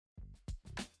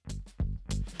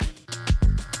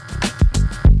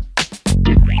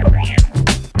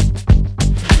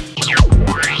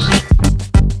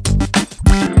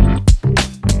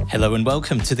Hello and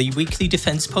welcome to the Weekly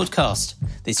Defence Podcast.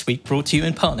 This week brought to you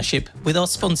in partnership with our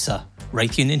sponsor,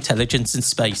 Raytheon Intelligence and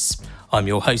Space. I'm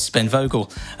your host, Ben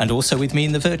Vogel, and also with me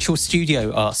in the virtual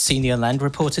studio are senior land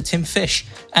reporter Tim Fish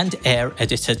and air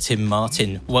editor Tim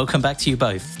Martin. Welcome back to you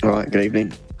both. All right, good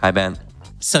evening. Hi, Ben.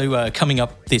 So coming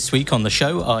up this week on the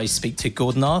show, I speak to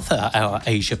Gordon Arthur, our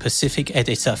Asia-Pacific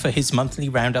editor, for his monthly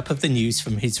roundup of the news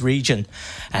from his region.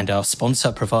 And our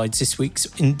sponsor provides this week's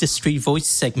Industry Voice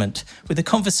segment with a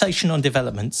conversation on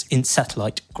developments in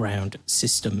satellite ground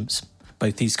systems.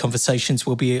 Both these conversations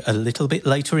will be a little bit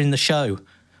later in the show.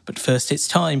 But first, it's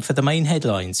time for the main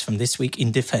headlines from this week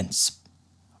in defence.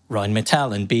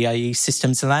 Rheinmetall and BAE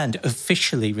Systems Land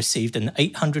officially received an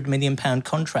 £800 million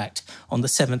contract on the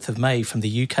 7th of May from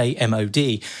the UK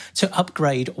MOD to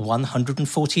upgrade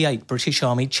 148 British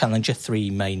Army Challenger 3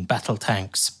 main battle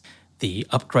tanks. The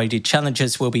upgraded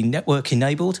Challengers will be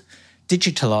network-enabled,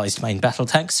 digitalised main battle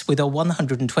tanks with a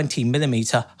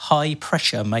 120mm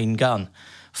high-pressure main gun,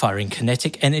 firing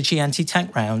kinetic energy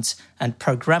anti-tank rounds and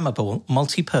programmable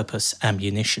multi-purpose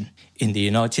ammunition. In the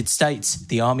United States,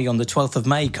 the Army on the 12th of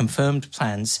May confirmed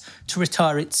plans to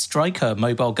retire its Stryker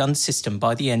mobile gun system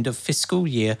by the end of fiscal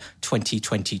year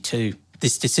 2022.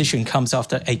 This decision comes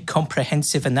after a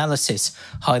comprehensive analysis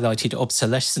highlighted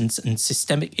obsolescence and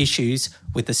systemic issues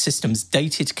with the system's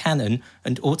dated cannon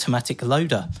and automatic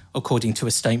loader, according to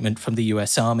a statement from the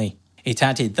US Army. It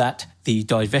added that the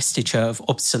divestiture of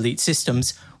obsolete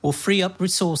systems will free up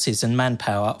resources and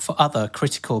manpower for other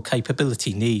critical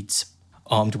capability needs.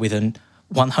 Armed with an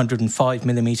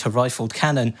 105mm rifled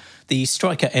cannon, the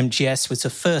Stryker MGS was the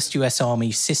first US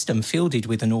Army system fielded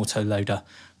with an autoloader,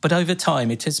 but over time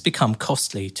it has become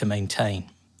costly to maintain.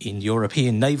 In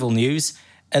European naval news,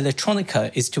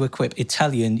 Elettronica is to equip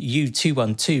Italian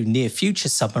U-212 near-future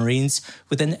submarines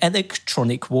with an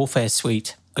electronic warfare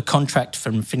suite. A contract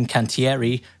from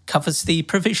Fincantieri covers the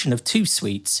provision of 2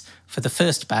 suites for the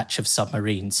first batch of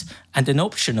submarines and an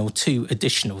optional 2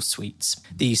 additional suites.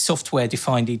 The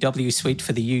software-defined EW suite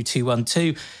for the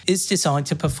U-212 is designed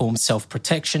to perform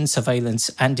self-protection,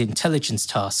 surveillance and intelligence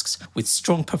tasks with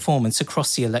strong performance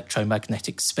across the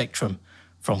electromagnetic spectrum,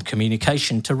 from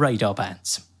communication to radar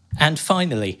bands. And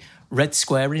finally, Red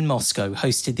Square in Moscow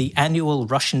hosted the annual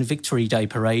Russian Victory Day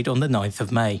parade on the 9th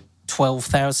of May.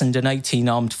 12,018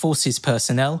 armed forces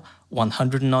personnel,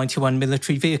 191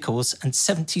 military vehicles and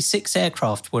 76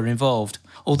 aircraft were involved.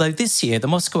 Although this year the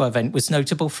Moscow event was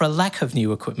notable for a lack of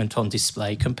new equipment on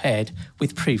display compared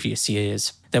with previous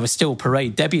years. There were still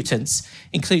parade debutants,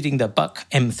 including the Buk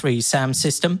M3 SAM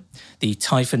system, the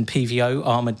Typhon PVO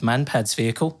armoured manpads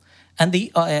vehicle, and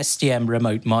the ISDM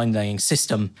remote mine-laying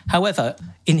system. However,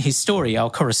 in his story,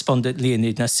 our correspondent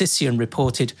Leonid Narcissian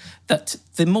reported that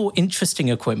the more interesting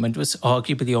equipment was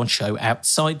arguably on show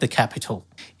outside the capital.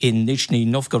 In Nizhny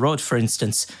Novgorod, for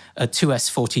instance, a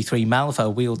 2S-43 Malva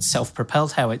wheeled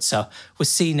self-propelled howitzer was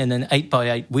seen in an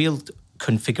 8x8 wheeled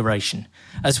configuration,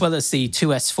 as well as the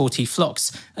 2S-40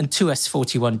 Phlox and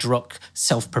 2S-41 Drok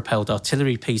self-propelled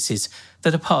artillery pieces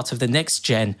that are part of the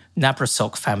next-gen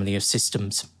Nabrasok family of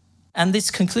systems. And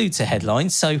this concludes the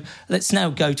headlines, so let's now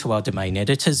go to our domain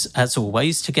editors, as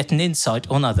always, to get an insight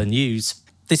on other news.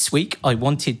 This week, I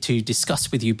wanted to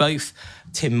discuss with you both,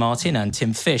 Tim Martin and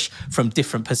Tim Fish, from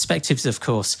different perspectives, of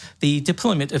course, the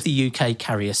deployment of the UK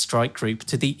Carrier Strike Group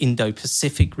to the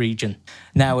Indo-Pacific region.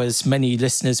 Now, as many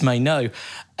listeners may know,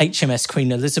 HMS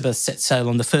Queen Elizabeth set sail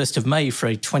on the 1st of May for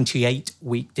a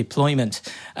 28-week deployment,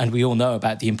 and we all know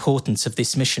about the importance of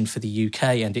this mission for the UK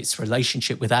and its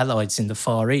relationship with allies in the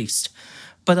Far East.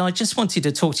 But I just wanted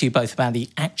to talk to you both about the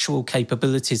actual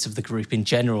capabilities of the group in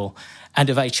general, and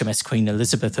of HMS Queen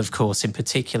Elizabeth, of course, in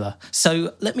particular.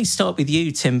 So let me start with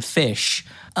you, Tim Fish.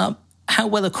 How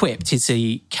well equipped is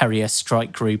the Carrier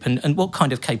Strike Group, and what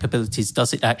kind of capabilities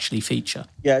does it actually feature?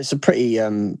 Yeah, it's a pretty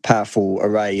powerful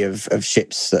array of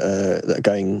ships that are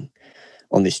going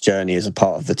on this journey as a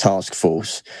part of the task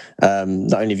force.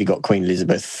 Not only have you got Queen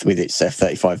Elizabeth with its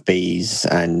F-35Bs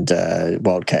and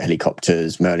Wildcat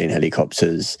helicopters, Merlin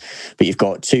helicopters, but you've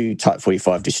got 2 Type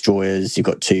 45 destroyers, you've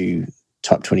got 2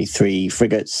 Type 23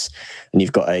 frigates, and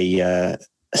you've got a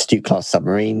Astute-class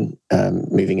submarine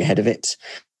moving ahead of it.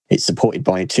 It's supported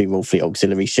by 2 Royal Fleet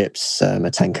auxiliary ships,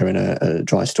 a tanker and a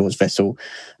dry stores vessel.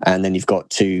 And then you've got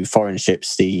 2 foreign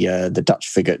ships, the Dutch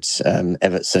frigate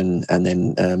Evertsen, and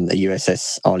then the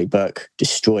USS Arleigh Burke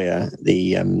destroyer,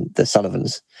 the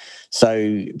Sullivans.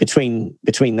 So between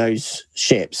those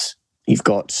ships, you've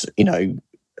got,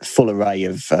 full array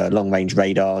of long-range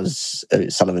radars.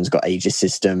 Sullivan's got Aegis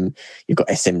system. You've got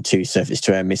SM-2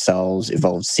 surface-to-air missiles,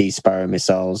 Evolved Sea Sparrow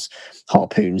missiles,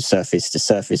 Harpoon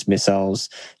surface-to-surface missiles,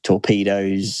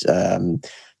 torpedoes,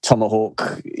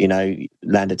 Tomahawk,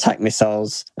 land attack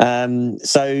missiles.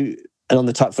 And on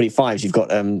the Type 45s, you've got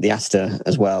the Aster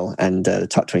as well, and the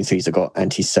Type 23s have got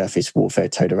anti-surface warfare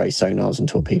towed array sonars and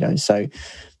torpedoes. So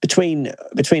between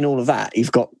all of that,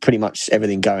 you've got pretty much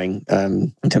everything going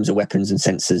in terms of weapons and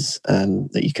sensors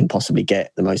that you can possibly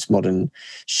get. The most modern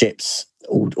ships,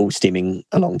 all steaming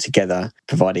along together,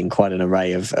 providing quite an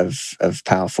array of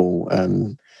powerful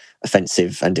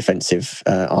offensive and defensive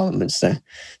armaments there.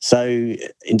 So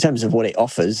in terms of what it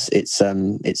offers, it's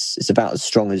about as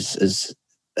strong as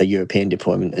a European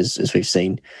deployment as we've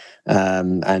seen,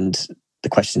 and the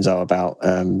questions are about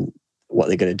what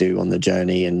they're going to do on the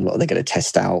journey and what they're going to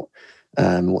test out,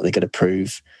 what they're going to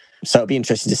prove. So it'll be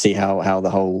interesting to see how the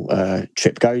whole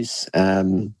trip goes.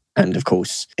 And of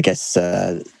course, I guess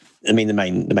the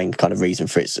main kind of reason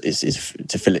for it is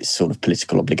to fill its sort of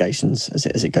political obligations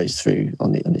as it goes through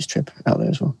on this trip out there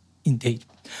as well. Indeed.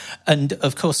 And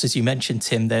of course, as you mentioned,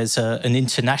 Tim, there's an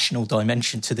international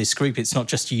dimension to this group. It's not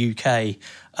just UK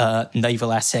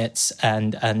naval assets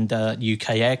and UK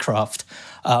aircraft.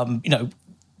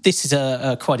 This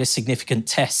is quite a significant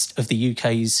test of the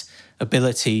UK's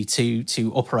ability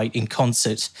to operate in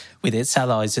concert with its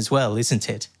allies as well, isn't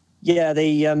it? Yeah,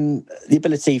 the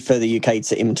ability for the UK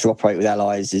to interoperate with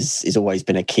allies is always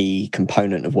been a key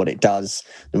component of what it does.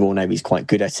 The Royal Navy is quite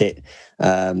good at it.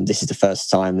 This is the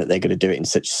first time that they're going to do it in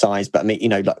such size. But I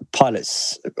mean, like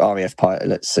pilots, RAF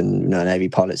pilots and Navy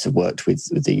pilots have worked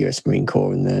with the US Marine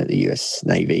Corps and the US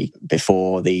Navy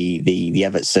before. The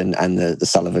Evertson and the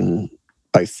Sullivan,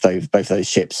 both those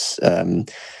ships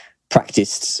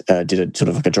practiced, did a sort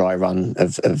of like a dry run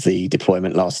of the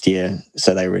deployment last year.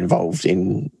 So they were involved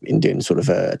in doing sort of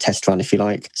a test run, if you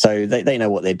like. So they know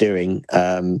what they're doing.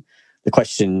 The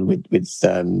question with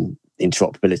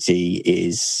interoperability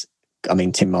is, I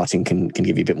mean, Tim Martin can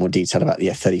give you a bit more detail about the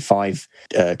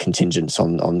F-35 contingents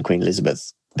on Queen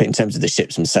Elizabeth. But in terms of the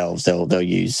ships themselves, they'll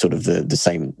use sort of the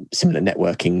same similar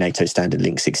networking, NATO standard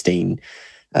Link 16,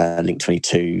 Link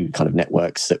 22 kind of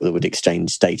networks that would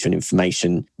exchange data and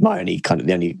information.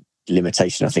 The only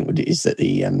limitation I think is that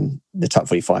the Type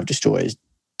 45 destroyers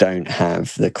don't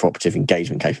have the cooperative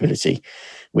engagement capability,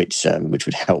 which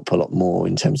would help a lot more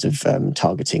in terms of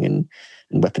targeting and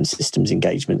weapon systems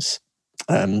engagements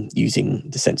using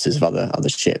the sensors of other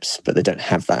ships. But they don't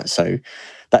have that, so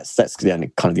that's the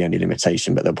only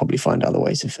limitation. But they'll probably find other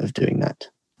ways of doing that.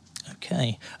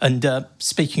 Okay, and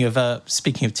speaking of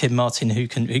Tim Martin, who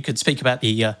could speak about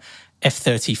the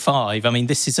F-35. I mean,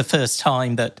 this is the first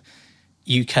time that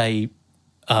UK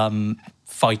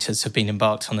fighters have been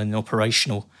embarked on an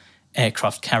operational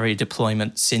aircraft carrier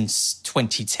deployment since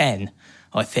 2010,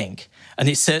 I think, and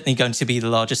it's certainly going to be the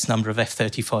largest number of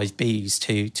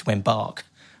F-35Bs to embark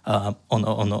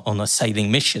on a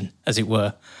sailing mission, as it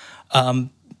were.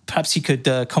 Perhaps you could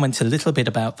comment a little bit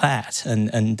about that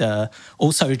and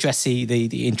also address the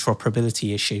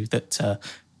interoperability issue that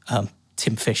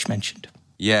Tim Fish mentioned.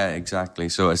 Yeah, exactly.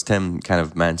 So as Tim kind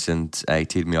of mentioned, he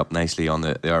teed me up nicely on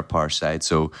the RPAR side.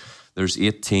 So there's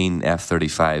 18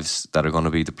 F-35s that are going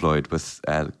to be deployed with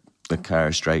the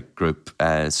Carrier Strike Group.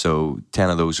 So 10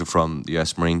 of those are from the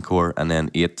US Marine Corps and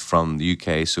then 8 from the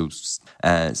UK. So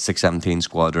 617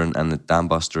 Squadron and the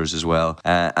Dambusters as well.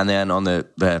 And then on the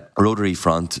rotary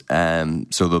front,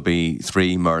 so there'll be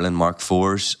 3 Merlin Mark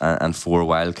IVs and 4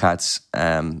 Wildcats.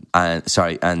 And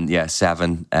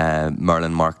 7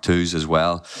 Merlin Mark IIs as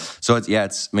well. So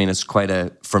it's quite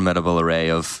a formidable array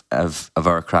of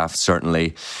aircraft,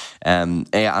 certainly.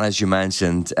 And as you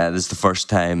mentioned, this is the first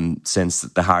time since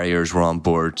the Harriers were on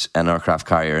board an aircraft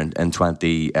carrier in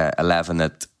 2011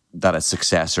 that a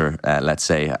successor, let's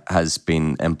say, has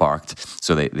been embarked.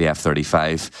 So the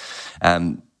F-35.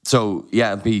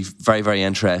 It'd be very, very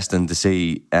interesting to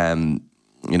see,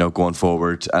 going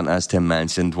forward. And as Tim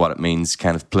mentioned, what it means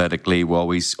kind of politically. We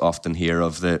always often hear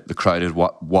of the crowded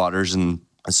waters and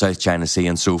South China Sea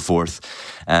and so forth,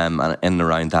 and in and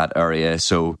around that area.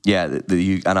 So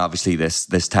and obviously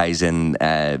this ties in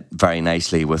very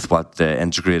nicely with what the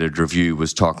integrated review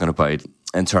was talking about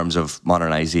in terms of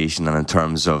modernisation and in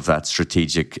terms of that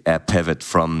strategic pivot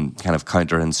from kind of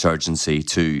counterinsurgency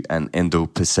to an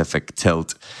Indo-Pacific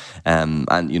tilt. And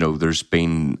there's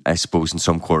been, I suppose, in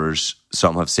some quarters,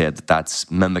 some have said that that's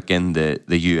mimicking the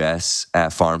US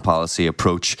foreign policy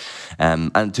approach,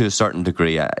 and to a certain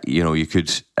degree, you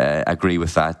could agree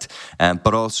with that.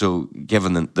 But also,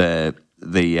 given the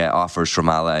offers from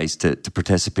allies to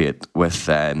participate with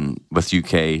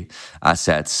UK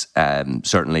assets,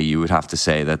 certainly you would have to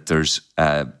say that there's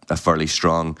a fairly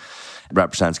strong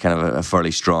represents kind of a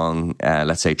fairly strong,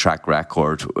 let's say, track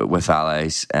record with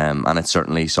allies, and it's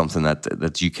certainly something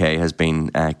that UK has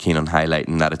been keen on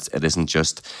highlighting, that it isn't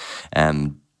just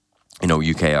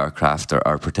UK aircraft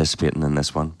are participating in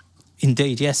this one.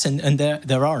 Indeed, yes, and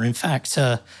there are in fact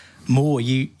more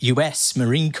US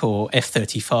Marine Corps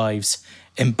F-35s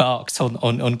embarked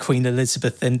on Queen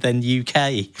Elizabeth than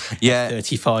UK F-35s,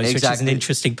 exactly. Which is an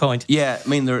interesting point. Yeah, I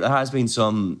mean there has been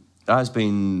some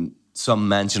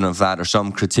mention of that, or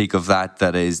some critique of that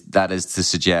is to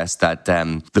suggest that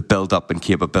the build-up and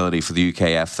capability for the UK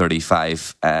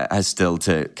F-35 has still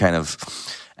to kind of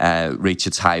reach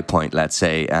its high point, let's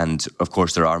say, and of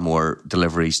course there are more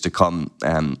deliveries to come.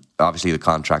 Obviously the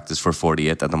contract is for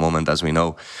 48 at the moment, as we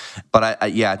know, but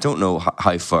I don't know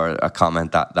how far a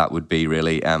comment that would be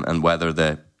really, and whether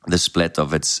the split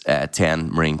of its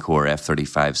 10 Marine Corps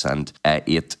F-35s and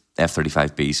 8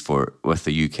 F-35Bs with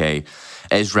the UK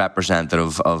is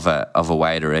representative of a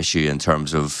wider issue in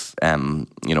terms of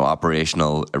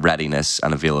operational readiness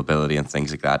and availability and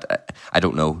things like that. I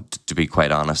don't know, to be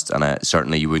quite honest, and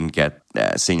certainly you wouldn't get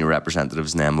senior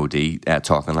representatives in MOD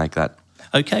talking like that.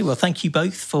 Okay, well, thank you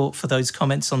both for those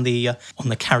comments on the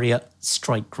carrier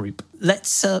strike group.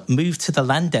 Let's move to the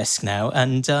land desk now,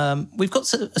 and we've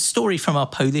got a story from our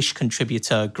Polish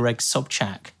contributor Greg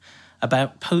Sobczak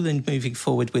about Poland moving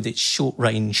forward with its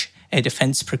short-range air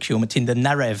defence procurement in the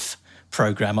Narew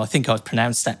programme. I think I've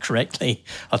pronounced that correctly.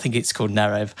 I think it's called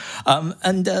Narew.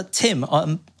 And Tim,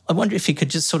 I wonder if you could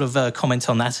just sort of comment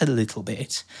on that a little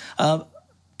bit.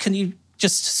 Can you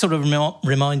just sort of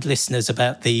remind listeners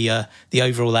about the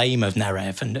overall aim of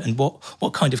Narew and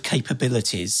what kind of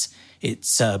capabilities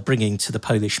it's bringing to the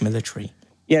Polish military?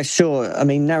 Yeah, sure. I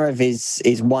mean, Narew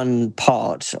is one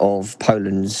part of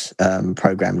Poland's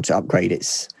programme to upgrade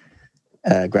its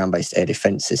ground-based air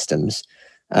defence systems.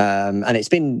 And it's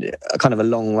been a kind of a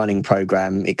long-running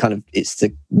programme. It's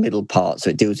the middle part, so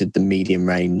it deals with the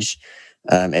medium-range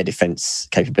air defence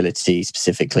capability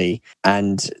specifically.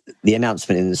 And the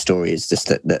announcement in the story is just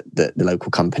that the local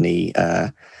company,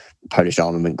 Polish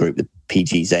Armament Group, the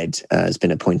PGZ, has been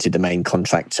appointed the main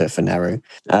contractor for Narew.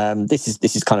 This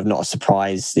is kind of not a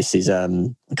surprise. This is a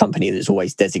company that's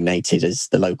always designated as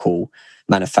the local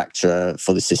manufacturer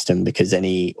for the system, because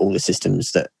all the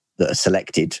systems that are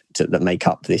selected that make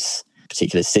up this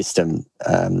particular system,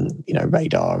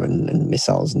 radar and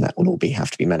missiles, and that will all have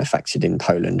to be manufactured in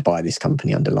Poland by this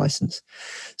company under license.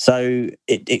 So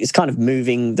it's kind of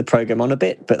moving the program on a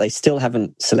bit, but they still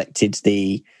haven't selected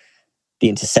the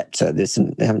interceptor. They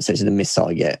haven't selected the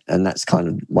missile yet, and that's kind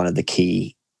of one of the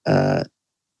key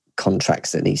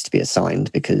contracts that needs to be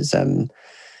assigned, because that's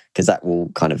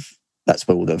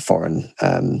where all the foreign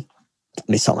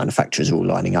missile manufacturers are all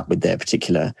lining up with their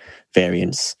particular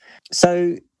variants.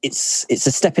 So it's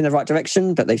a step in the right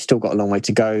direction, but they've still got a long way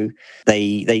to go.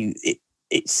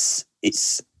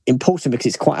 It's important because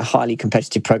it's quite a highly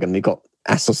competitive program. We've got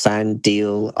Aselsan,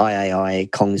 Diehl, IAI,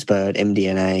 Kongsberg,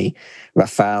 MDNA,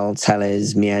 Rafale,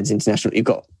 Thales, Miads International. You've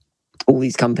got all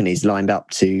these companies lined up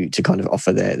to kind of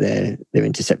offer their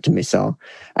interceptor missile,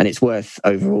 and it's worth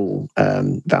overall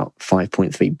about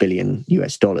 $5.3 billion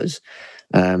US.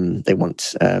 They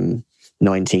want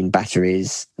 19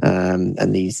 batteries,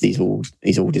 and these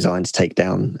all designed to take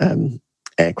down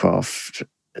aircraft,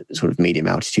 sort of medium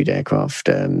altitude aircraft,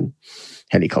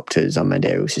 helicopters, unmanned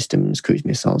aerial systems, cruise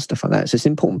missiles, stuff like that. So it's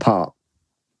an important part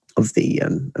of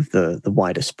the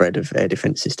wider spread of air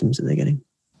defence systems that they're getting.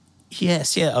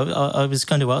 Yes, yeah. I was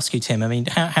going to ask you, Tim. I mean,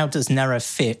 how does Narew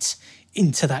fit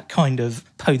into that kind of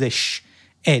Polish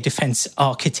air defence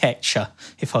architecture,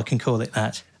 if I can call it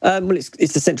that? Well,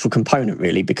 it's the central component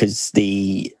really, because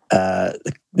the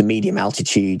medium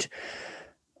altitude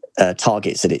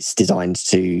targets that it's designed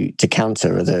to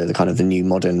counter are the kind of the new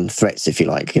modern threats, if you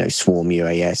like. Swarm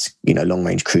UAS, long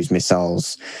range cruise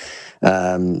missiles.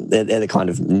 They're the kind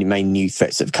of main new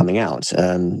threats that are coming out.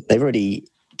 They've already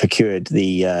procured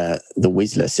the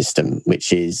Whistler system,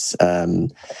 which is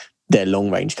their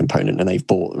long range component, and they've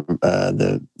bought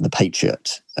the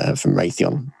Patriot from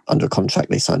Raytheon under a contract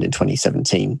they signed in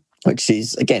 2017, which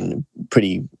is again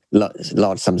pretty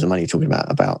large sums of money. Talking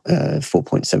about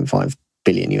 $4.75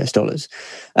 billion US.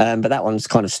 But that one's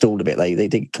kind of stalled a bit.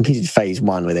 They completed phase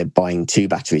one, where they're buying 2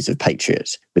 batteries of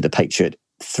Patriot with the Patriot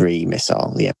 3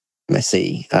 missile, the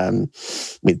MSE,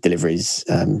 with deliveries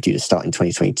due to start in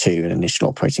 2022 and initial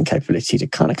operating capability to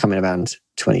kind of come in around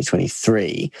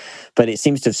 2023. But it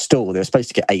seems to have stalled. They were supposed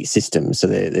to get 8 systems, so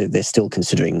they're still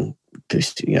considering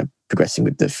progressing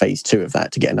with the phase 2 of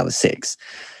that to get another 6,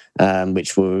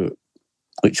 which will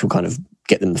kind of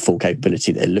get them the full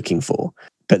capability they're looking for.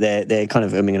 But they're kind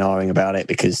of umming and ahhing about it,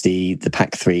 because the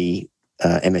PAC-3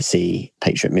 MSE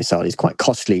Patriot missile is quite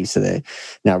costly, so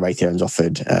now Raytheon's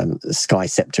offered the Sky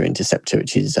Scepter interceptor,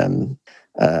 which is a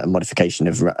modification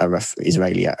of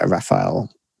Israeli Rafale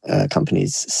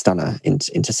company's Stunner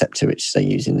interceptor, which they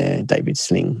use in their David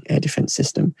Sling air defense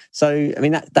system. So, I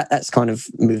mean, that's kind of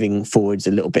moving forwards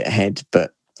a little bit ahead,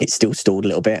 but it's still stalled a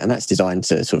little bit, and that's designed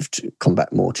to sort of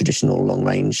combat more traditional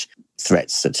long-range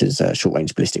threats such as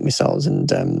short-range ballistic missiles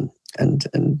and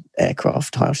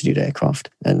aircraft, high-altitude aircraft,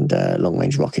 and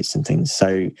long-range rockets and things.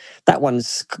 So that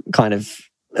one's kind of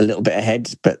a little bit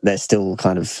ahead, but they're still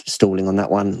kind of stalling on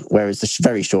that one. Whereas the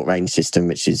very short-range system,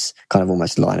 which is kind of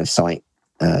almost line-of-sight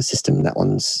system, that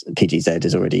one's PGZ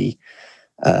has already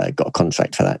got a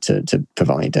contract for that to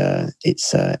provide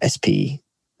its SPZR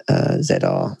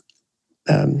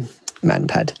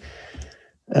Manpad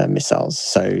missiles.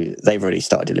 So they've already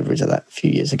started deliveries of that a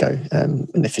few years ago, and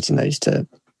they're fitting those to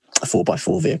a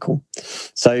 4x4 vehicle.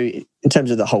 So in terms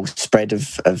of the whole spread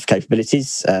of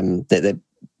capabilities, there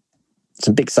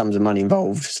some big sums of money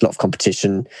involved. There's a lot of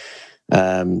competition.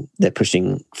 They're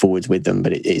pushing forwards with them,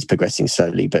 but it is progressing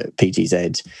slowly. But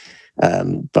PGZ,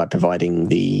 by providing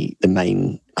the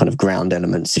main kind of ground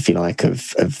elements, if you like,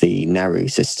 of the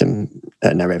Narev system,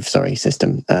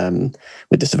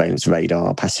 with the surveillance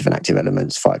radar, passive and active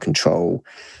elements, fire control,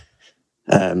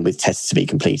 with tests to be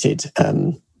completed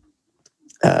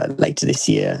later this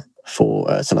year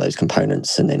for some of those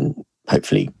components, and then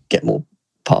hopefully get more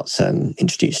parts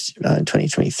introduced in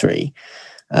 2023.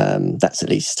 That's at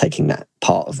least taking that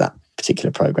part of that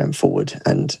particular program forward,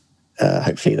 and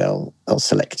hopefully they'll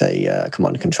select a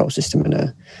command and control system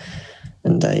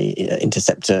and a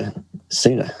interceptor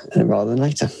sooner rather than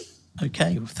later.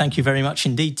 Okay, well, thank you very much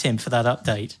indeed, Tim, for that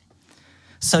update.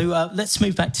 So let's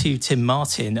move back to Tim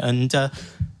Martin, and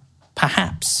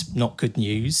perhaps not good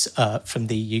news from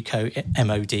the UK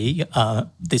MOD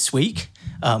this week,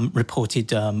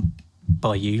 reported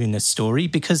by you in a story,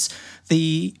 because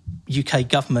the UK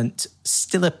government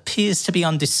still appears to be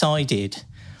undecided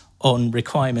on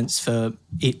requirements for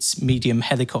its medium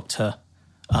helicopter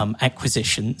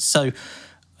acquisition. So,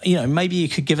 maybe you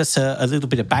could give us a little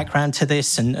bit of background to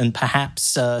this and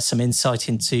perhaps some insight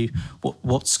into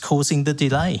what's causing the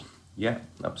delay. Yeah,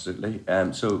 absolutely.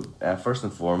 So first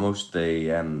and foremost, the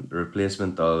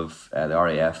replacement of the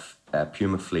RAF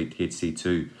Puma Fleet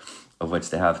HC2, of which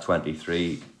they have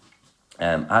 23,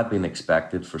 had been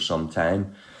expected for some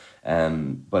time,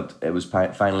 but it was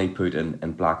finally put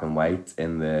in black and white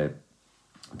in the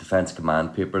Defence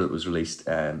Command paper that was released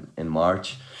in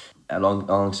March.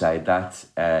 Alongside that,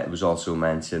 it was also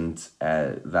mentioned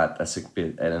that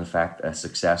in fact a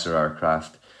successor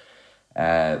aircraft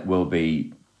will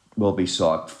be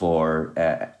sought for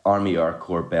Army Air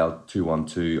Corps Bell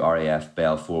 212, RAF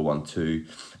Bell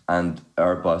 412, and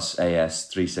Airbus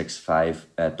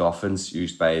AS365 Dolphins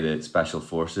used by the Special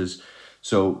Forces.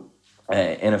 So,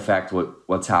 in effect,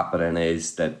 what's happening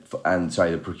is that,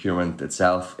 the procurement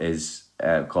itself is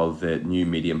called the new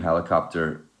medium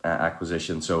helicopter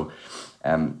acquisition. So,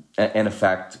 in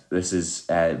effect, this is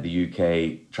the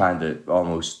UK trying to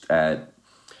almost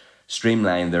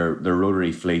streamline their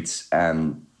rotary fleets,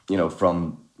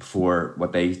 from for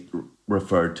what they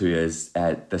referred to as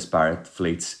disparate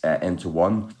fleets into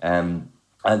one. And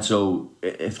so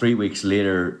 3 weeks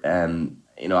later,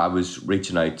 I was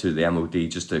reaching out to the MOD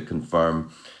just to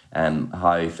confirm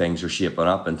how things are shaping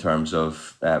up in terms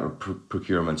of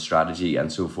procurement strategy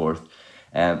and so forth.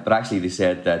 But actually, they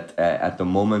said that at the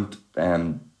moment,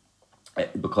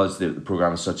 because the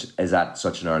program is at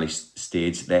such an early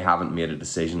stage, they haven't made a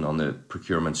decision on the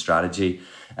procurement strategy.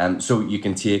 So you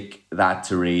can take that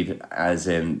to read as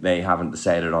in they haven't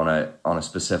decided on a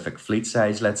specific fleet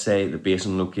size, let's say. The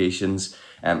basin locations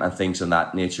and things of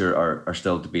that nature are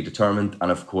still to be determined.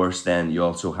 And of course, then you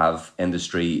also have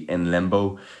industry in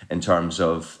limbo in terms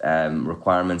of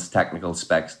requirements, technical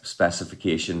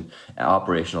specification,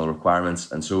 operational requirements,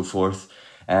 and so forth.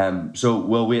 So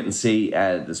we'll wait and see.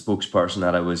 The spokesperson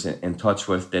that I was in touch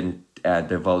with didn't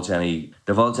divulge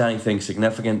anything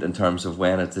significant in terms of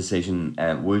when a decision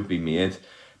would be made.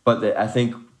 But I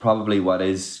think probably what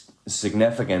is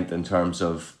significant in terms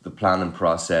of the planning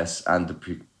process and the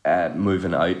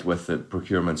moving out with the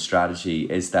procurement strategy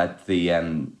is that the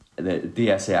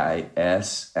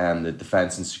DSAIS, the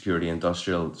Defence and Security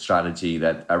Industrial Strategy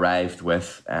that arrived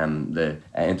with the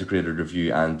integrated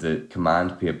review and the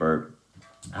command paper,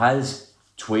 has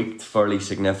tweaked fairly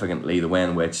significantly the way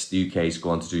in which the UK is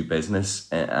going to do business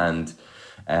and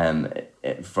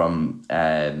from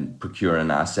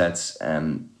procuring assets.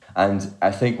 And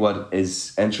I think what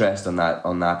is interesting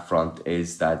on that front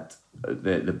is that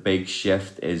the big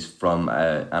shift is from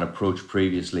an approach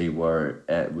previously where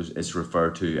it's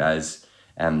referred to as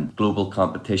global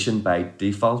competition by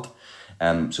default.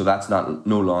 So that's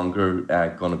no longer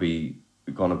going to be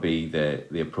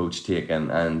the approach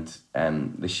taken, and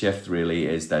the shift really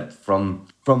is that from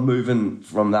moving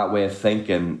from that way of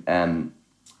thinking,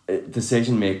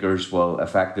 decision makers will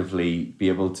effectively be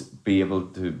able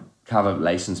to have a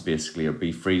license basically, or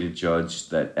be free to judge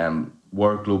that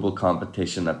were global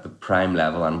competition at the prime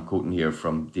level, and I'm quoting here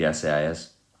from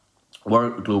DSAIS,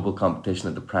 were global competition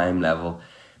at the prime level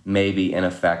may be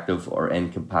ineffective or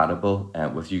incompatible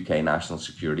with UK national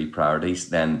security priorities,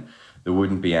 then there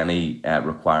wouldn't be any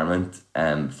requirement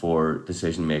for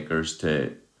decision makers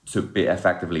to be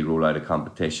effectively roll out a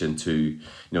competition to,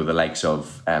 the likes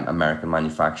of American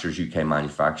manufacturers, UK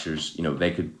manufacturers.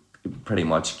 They could pretty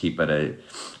much keep it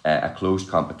a closed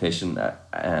competition.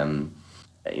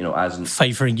 As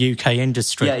favouring UK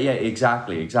industry. Yeah,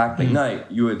 exactly. Now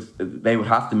they would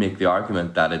have to make the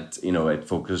argument that it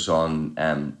focuses on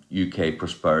UK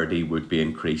prosperity would be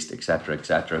increased,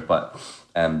 etc. But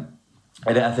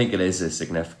I think it is a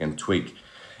significant tweak.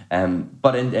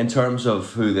 But in terms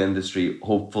of who the industry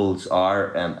hopefuls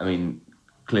are,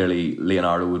 clearly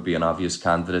Leonardo would be an obvious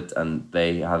candidate, and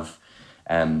they have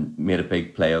made a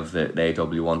big play of the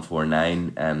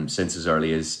AW149 since as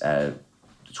early as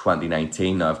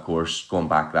 2019. Now, of course, going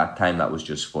back that time, that was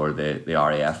just for the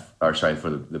RAF, for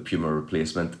the Puma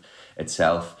replacement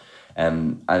itself.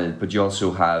 But you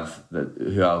also have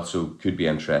who also could be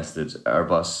interested,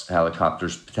 Airbus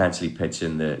helicopters potentially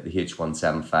pitching the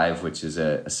H175, which is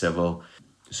a civil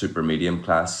super medium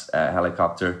class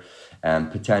helicopter.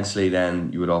 Potentially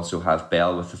then you would also have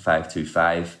Bell with the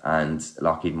 525 and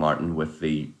Lockheed Martin with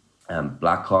the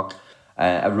Black Hawk.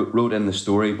 I wrote in the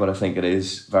story, but I think it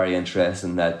is very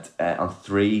interesting that on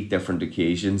 3 different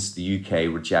occasions the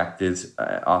UK rejected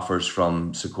offers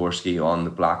from Sikorsky on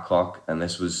the Black Hawk, and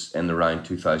this was in around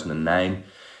 2009.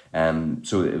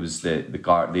 So it was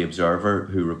the Observer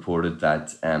who reported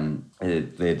that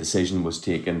the decision was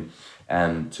taken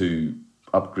to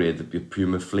upgrade the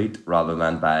Puma fleet rather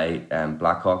than buy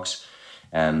Black Hawks.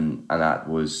 And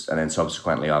then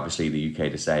subsequently, obviously, the UK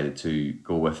decided to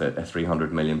go with a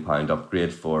 £300 million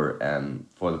upgrade for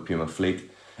the Puma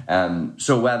fleet.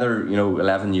 So whether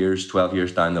 11 years, 12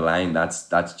 years down the line,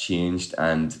 that's changed,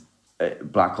 and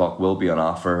Black Hawk will be on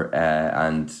offer,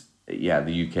 and the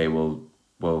UK will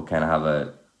kind of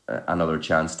have another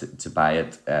chance to buy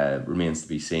it. Remains to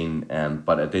be seen.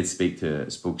 But I did speak to a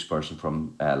spokesperson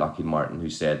from Lockheed Martin who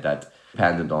said that,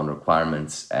 dependent on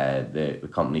requirements, the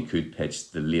company could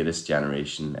pitch the latest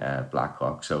generation Black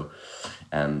Hawk. So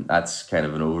that's kind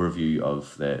of an overview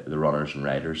of the runners and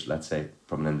riders, let's say,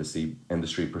 from an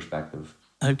industry perspective.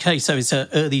 Okay, so it's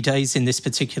early days in this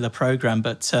particular programme,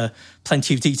 but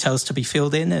plenty of details to be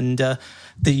filled in. And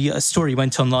the story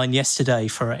went online yesterday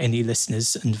for any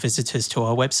listeners and visitors to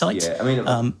our website.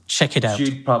 Yeah, check it out.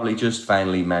 Should probably just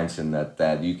finally mention that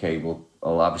the UK will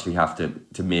obviously have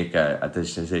to make a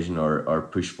decision or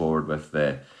push forward with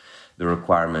the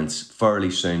requirements fairly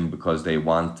soon, because they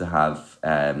want to have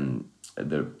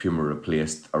the Puma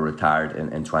replaced or retired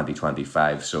in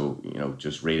 2025. So,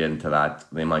 just read into that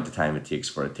the amount of time it takes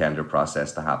for a tender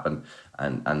process to happen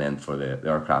and then for the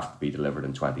aircraft to be delivered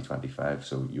in 2025.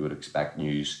 So you would expect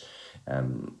news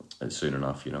soon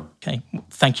enough, Okay,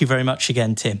 thank you very much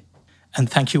again, Tim. And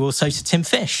thank you also to Tim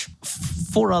Fish.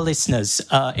 For our listeners,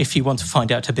 if you want to find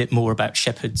out a bit more about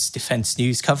Shepherd's defence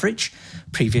news coverage,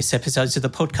 previous episodes of the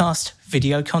podcast,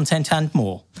 video content and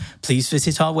more, please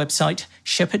visit our website,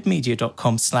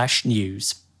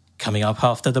 shepherdmedia.com/news. Coming up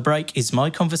after the break is my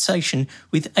conversation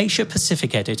with Asia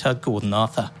Pacific editor Gordon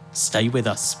Arthur. Stay with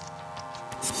us.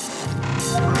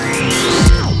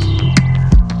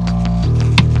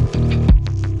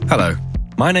 Hello,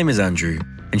 my name is Andrew,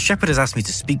 and Shepherd has asked me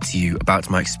to speak to you about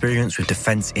my experience with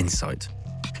Defence Insight,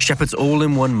 Shepherd's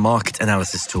all-in-one market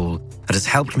analysis tool that has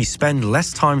helped me spend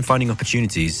less time finding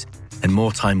opportunities and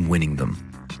more time winning them.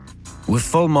 With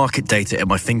full market data at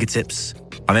my fingertips,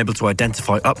 I'm able to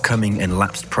identify upcoming and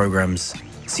lapsed programs,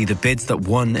 see the bids that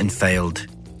won and failed,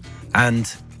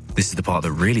 and, this is the part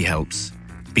that really helps,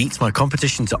 beat my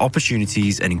competition to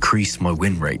opportunities and increase my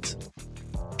win rate.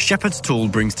 Shepherd's tool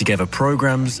brings together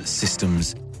programs,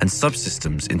 systems, and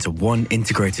subsystems into one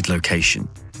integrated location,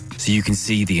 so you can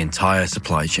see the entire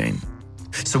supply chain.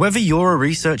 So whether you're a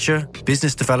researcher,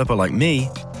 business developer like me,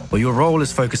 or your role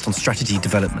is focused on strategy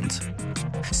development,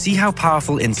 see how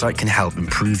powerful Insight can help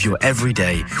improve your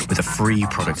everyday with a free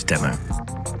product demo.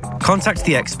 Contact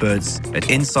the experts at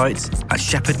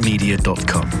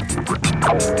insights@shepherdmedia.com.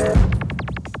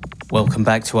 Welcome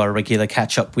back to our regular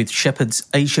catch-up with Shepherd's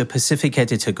Asia-Pacific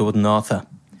editor, Gordon Arthur,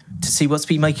 to see what's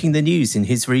been making the news in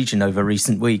his region over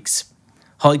recent weeks.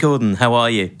 Hi, Gordon. How are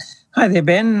you? Hi there,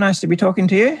 Ben. Nice to be talking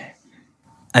to you.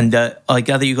 And I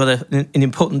gather you've got an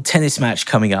important tennis match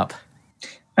coming up.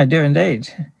 I do indeed.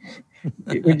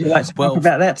 Would you like to talk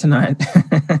about that tonight?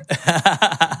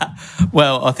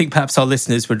 Well, I think perhaps our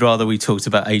listeners would rather we talked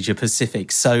about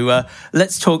Asia-Pacific. So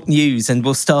let's talk news, and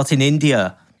we'll start in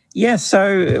India. Yeah, so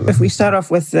if we start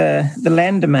off with the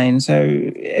land domain, so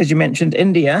as you mentioned,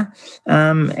 India,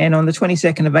 and on the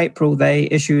 22nd of April, they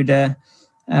issued a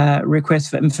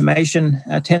request for information,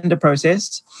 a tender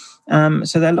process.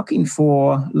 So they're looking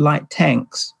for light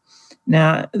tanks.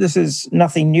 Now, this is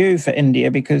nothing new for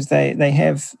India because they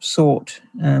have sought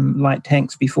light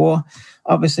tanks before.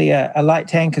 Obviously, a light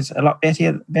tank is a lot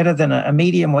better than a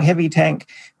medium or heavy tank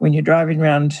when you're driving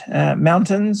around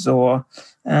mountains or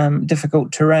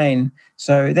difficult terrain.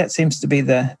 So that seems to be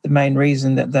the main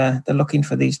reason that they're looking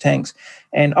for these tanks.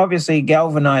 And obviously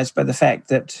galvanized by the fact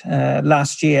that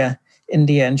last year,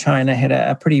 India and China had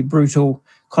a pretty brutal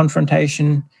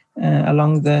confrontation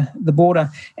along the border.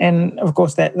 And of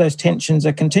course, those tensions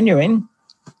are continuing.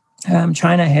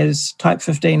 China has Type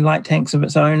 15 light tanks of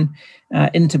its own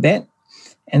in Tibet.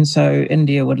 And so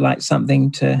India would like something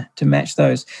to match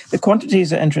those. The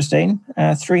quantities are interesting,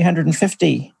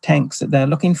 350 tanks that they're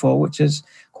looking for, which is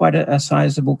quite a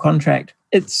sizable contract.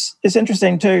 It's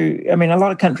interesting too. I mean, a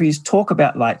lot of countries talk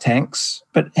about light tanks,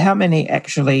 but how many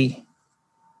actually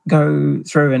go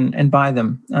through and buy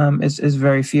them is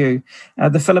very few.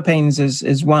 The Philippines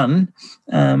is one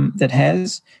that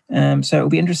has. So it'll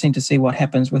be interesting to see what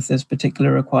happens with this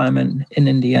particular requirement in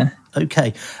India.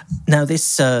 Okay. Now,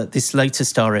 this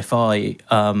latest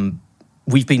RFI,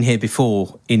 we've been here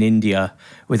before in India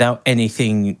without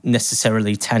anything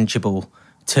necessarily tangible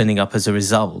turning up as a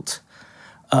result.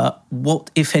 What,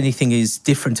 if anything, is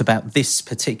different about this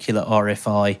particular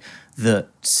RFI that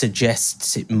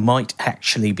suggests it might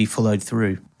actually be followed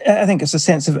through? I think it's a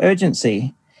sense of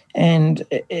urgency. And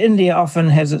India often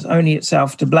has only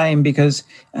itself to blame because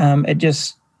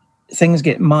things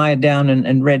get mired down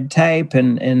in red tape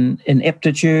and in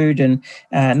ineptitude and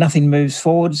nothing moves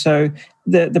forward. So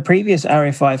the previous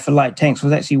RFI for light tanks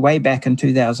was actually way back in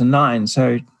 2009,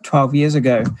 so 12 years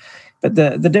ago. But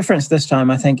the difference this time,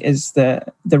 I think, is the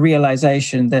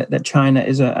realization that China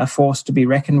is a force to be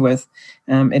reckoned with.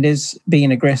 It is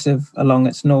being aggressive along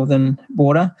its northern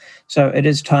border. So it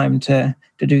is time to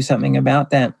do something about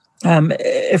that.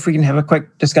 If we can have a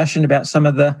quick discussion about some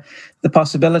of the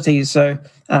possibilities. So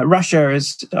Russia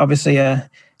is obviously a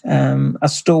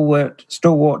stalwart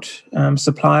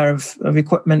supplier of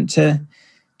equipment to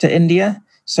India.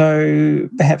 So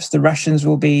perhaps the Russians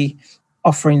will be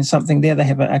offering something there. They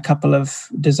have a couple of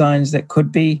designs that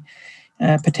could be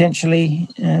potentially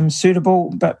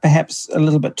suitable, but perhaps a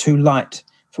little bit too light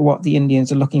for what the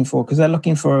Indians are looking for, because they're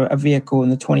looking for a vehicle in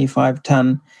the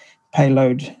 25-ton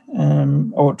payload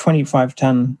or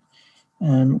 25-ton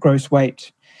gross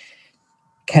weight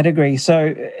category.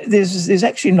 So there's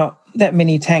actually not that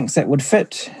many tanks that would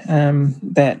fit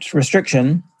that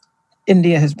restriction.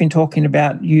 India has been talking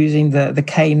about using the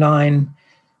K9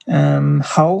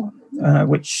 hull,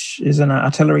 which is an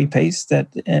artillery piece that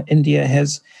India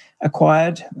has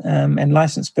acquired and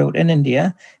license built in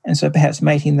India, and so perhaps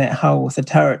mating that hull with a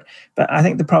turret. But I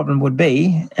think the problem would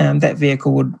be that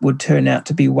vehicle would turn out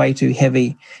to be way too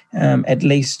heavy, at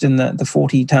least in the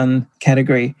 40-ton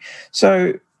category.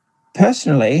 So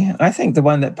personally, I think the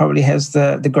one that probably has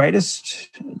the greatest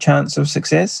chance of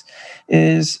success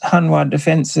is Hanwha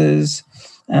Defence's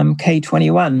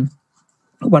K21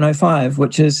 105,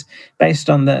 which is based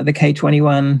on the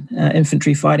K-21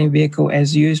 infantry fighting vehicle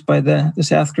as used by the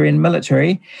South Korean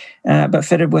military, but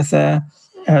fitted with a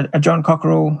John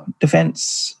Cockerell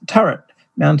defense turret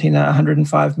mounting a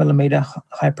 105mm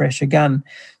high-pressure gun.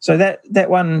 So that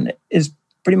one is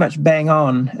pretty much bang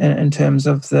on in terms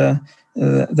of the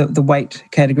weight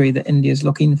category that India is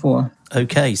looking for.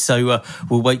 Okay, so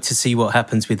we'll wait to see what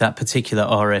happens with that particular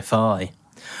RFI.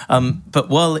 But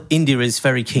while India is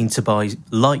very keen to buy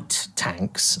light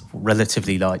tanks,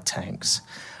 relatively light tanks,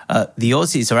 the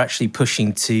Aussies are actually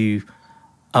pushing to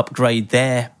upgrade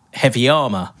their heavy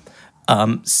armour.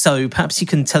 So perhaps you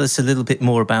can tell us a little bit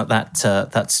more about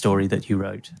that story that you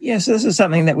wrote. Yes, this is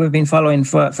something that we've been following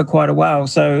for quite a while.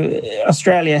 So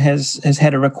Australia has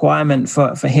had a requirement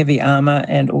for heavy armour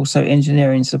and also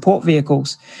engineering support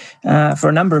vehicles for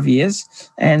a number of years.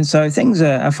 And so things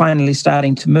are finally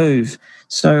starting to move.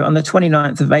 So on the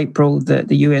 29th of April, the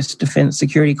US Defense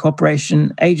Security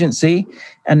Cooperation Agency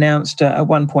announced a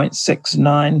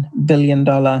 $1.69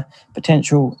 billion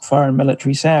potential foreign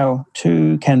military sale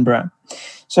to Canberra.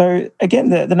 So again,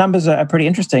 the numbers are pretty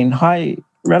interesting,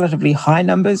 relatively high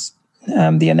numbers.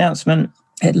 The announcement,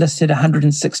 it listed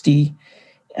 160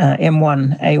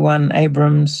 M1A1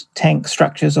 Abrams tank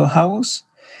structures or hulls.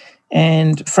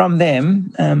 And from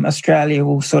them, Australia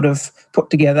will sort of put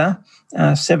together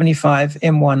 75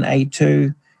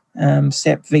 M1A2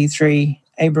 SEP V3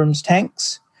 Abrams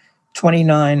tanks,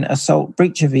 29 assault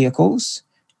breacher vehicles,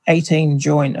 18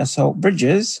 joint assault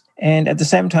bridges, and at the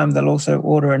same time, they'll also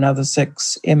order another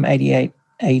 6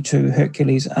 M88A2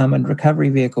 Hercules armoured recovery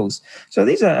vehicles. So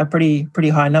these are pretty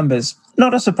high numbers.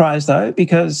 Not a surprise, though,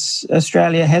 because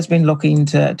Australia has been looking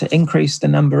to increase the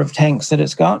number of tanks that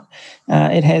it's got.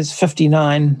 It has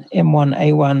 59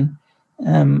 M1A1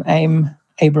 AIM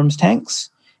Abrams tanks,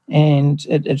 and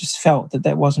it just felt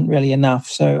that wasn't really enough.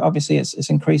 So obviously it's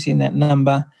increasing that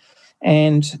number.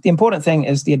 And the important thing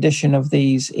is the addition of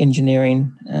these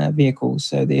engineering vehicles,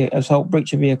 so the assault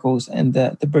breacher vehicles and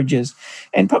the bridges.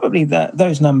 And probably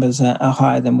those numbers are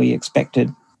higher than we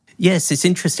expected. Yes, it's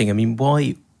interesting. I mean,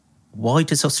 why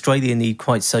does Australia need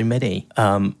quite so many?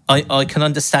 I can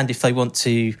understand if they want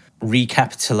to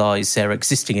recapitalise their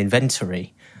existing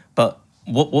inventory, but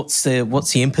what's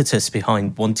the impetus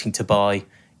behind wanting to buy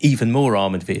even more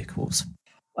armoured vehicles?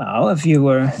 Well, if you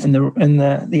were in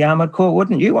the Armoured Corps,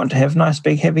 wouldn't you want to have nice,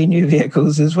 big, heavy new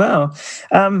vehicles as well?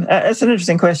 It's an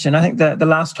interesting question. I think that the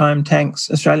last time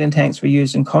Australian tanks were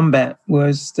used in combat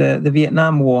was the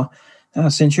Vietnam War.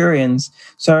 Centurions.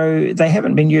 So they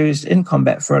haven't been used in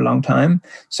combat for a long time.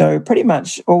 So pretty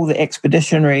much all the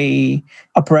expeditionary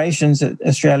operations that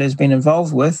Australia has been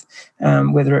involved with,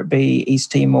 whether it be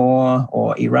East Timor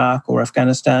or Iraq or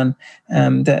Afghanistan,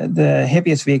 the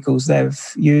heaviest vehicles they've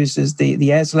used is the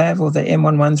ASLAV or the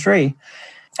M113.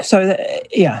 So,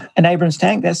 an Abrams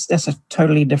tank, that's a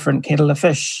totally different kettle of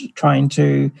fish, trying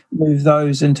to move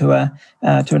those into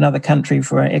to another country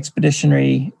for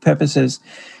expeditionary purposes.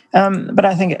 But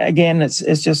I think, again, it's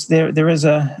just there is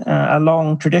a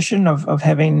long tradition of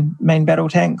having main battle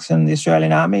tanks in the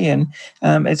Australian Army, and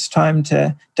it's time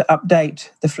to update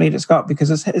the fleet it's got, because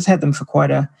it's had them for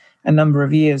quite a number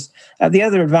of years. The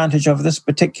other advantage of this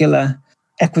particular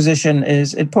acquisition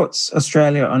is it puts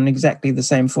Australia on exactly the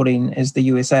same footing as the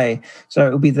USA. So it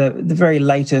will be the very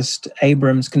latest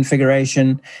Abrams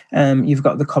configuration. You've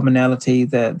got the commonality,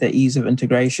 the ease of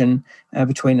integration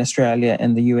between Australia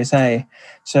and the USA.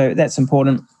 So that's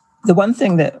important. The one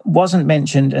thing that wasn't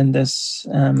mentioned in this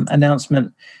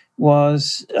announcement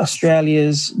was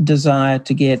Australia's desire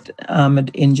to get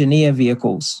armoured engineer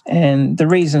vehicles. And the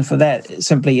reason for that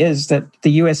simply is that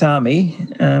the US Army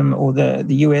or the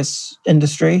US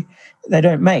industry, they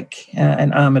don't make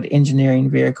an armoured engineering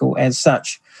vehicle as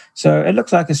such. So it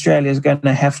looks like Australia is going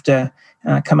to have to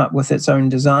come up with its own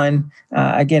design.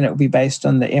 Again, it will be based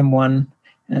on the M1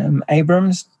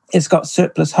 Abrams. It's got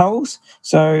surplus hulls,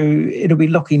 so it'll be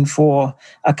looking for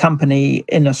a company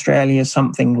in Australia,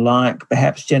 something like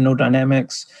perhaps General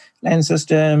Dynamics Land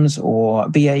Systems or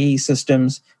BAE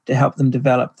Systems, to help them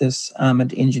develop this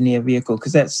armoured engineer vehicle,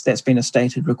 because that's been a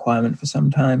stated requirement for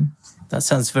some time. That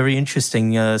sounds very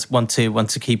interesting. One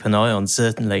to keep an eye on,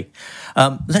 certainly.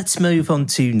 Let's move on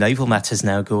to naval matters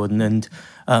now, Gordon. And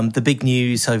the big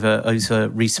news over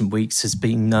recent weeks has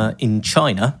been in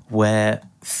China, where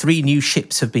 3 new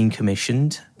ships have been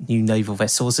commissioned, new naval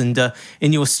vessels, and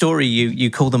in your story you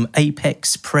call them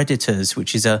apex predators,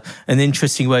 which is an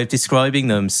interesting way of describing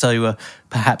them. So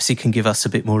perhaps you can give us a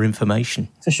bit more information.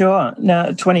 For sure. Now,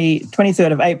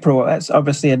 23rd of April, that's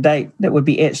obviously a date that would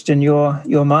be etched in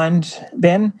your mind,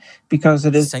 Ben, because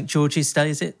it is St. George's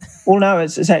Day, is it? Well, no,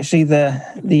 it's actually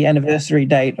the anniversary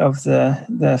date of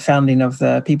the founding of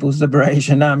the People's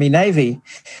Liberation Army Navy.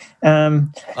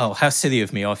 How silly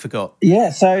of me, I forgot. Yeah,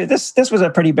 so this was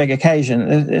a pretty big occasion.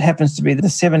 It happens to be the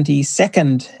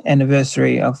 72nd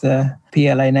anniversary of the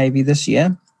PLA Navy this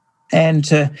year. And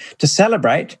to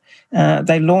celebrate,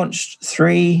 they launched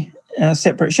 3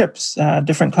 separate ships,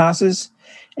 different classes,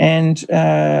 and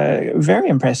very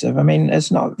impressive. I mean,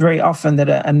 it's not very often that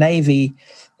a Navy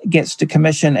gets to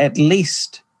commission at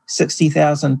least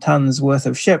 60,000 tons worth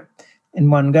of ship in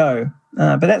one go.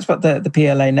 But that's what the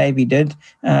PLA Navy did.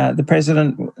 The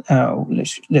president,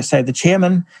 let's say the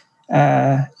chairman,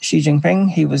 Xi Jinping,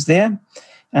 he was there.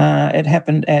 It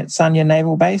happened at Sanya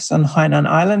Naval Base on Hainan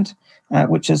Island,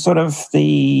 which is sort of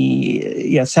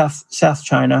the South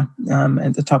China,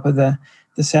 at the top of the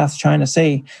South China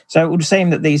Sea. So it would seem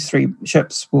that these 3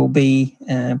 ships will be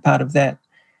part of that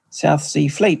South Sea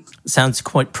Fleet. Sounds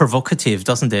quite provocative,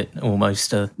 doesn't it?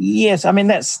 Almost. Yes, I mean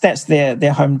that's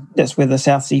their home. That's where the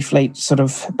South Sea Fleet sort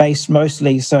of based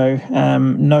mostly. So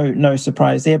no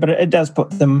surprise there. But it does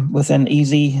put them within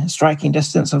easy striking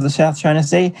distance of the South China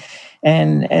Sea,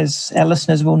 and as our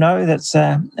listeners will know, that's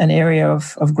an area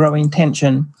of growing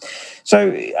tension.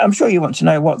 So I'm sure you want to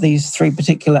know what these three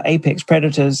particular apex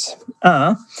predators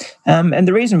are, and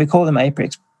the reason we call them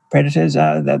apex predators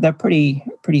are that they're pretty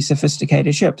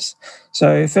sophisticated ships.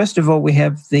 So first of all, we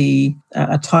have a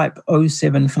Type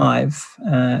 075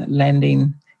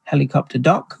 landing helicopter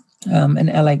dock, an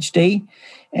LHD,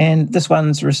 and this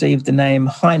one's received the name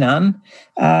Hainan.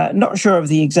 Not sure of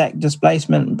the exact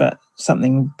displacement, but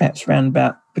something perhaps around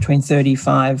about between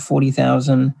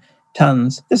 40,000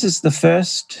 tons. This is the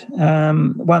first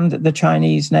one that the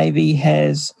Chinese Navy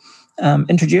has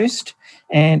introduced,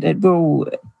 and it will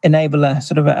enable a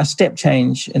sort of a step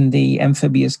change in the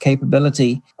amphibious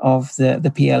capability of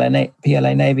the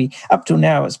PLA Navy. Up till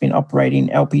now, it's been operating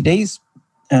LPDs,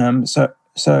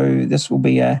 so this will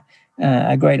be a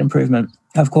great improvement.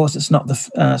 Of course, it's not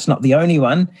the only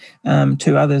one.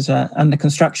 Two others are under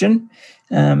construction,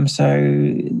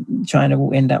 so China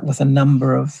will end up with a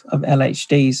number of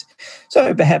LHDs.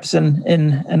 So perhaps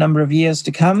in a number of years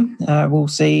to come, we'll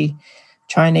see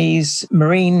Chinese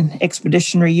marine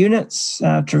expeditionary units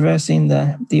traversing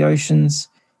the oceans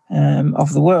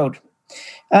of the world.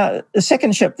 The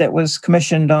second ship that was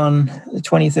commissioned on the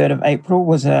 23rd of April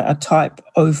was a Type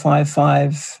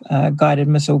 055 guided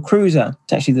missile cruiser.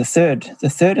 It's actually the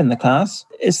third in the class.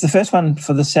 It's the first one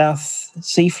for the South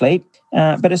Sea Fleet,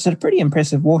 but it's a pretty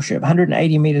impressive warship,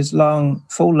 180 meters long,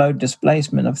 full load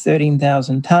displacement of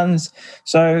 13,000 tons.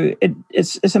 So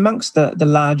it's amongst the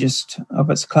largest of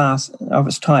its class, of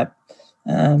its type,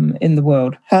 in the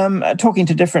world. Talking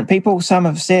to different people, some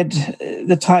have said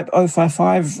the Type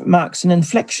 055 marks an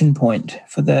inflection point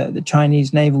for the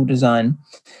Chinese naval design.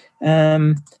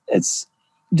 It's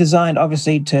designed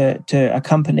obviously to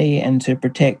accompany and to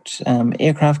protect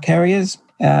aircraft carriers.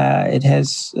 It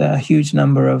has a huge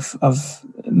number of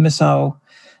missile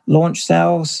launch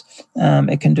cells.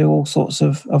 It can do all sorts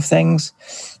of things.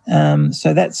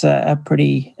 So that's a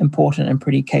pretty important and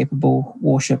pretty capable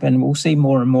warship, and we'll see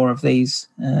more and more of these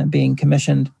being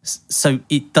commissioned. So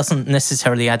it doesn't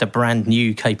necessarily add a brand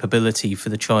new capability for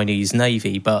the Chinese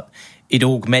Navy, but it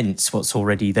augments what's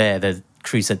already there, the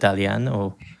cruiser Dalian,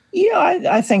 or... Yeah,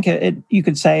 I think you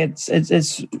could say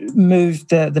it's moved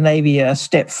the Navy a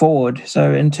step forward.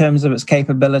 So in terms of its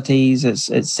capabilities, its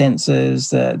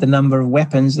sensors, the number of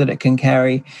weapons that it can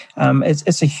carry,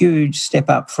 it's a huge step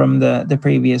up from the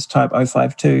previous Type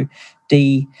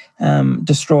 052D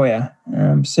destroyer.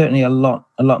 Certainly a lot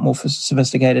more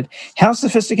sophisticated. How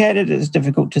sophisticated is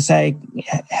difficult to say.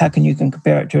 How can you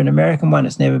compare it to an American one?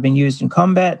 It's never been used in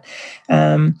combat,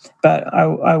 but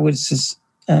I would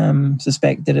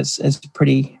suspect that it's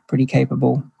pretty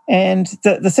capable. And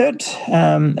the third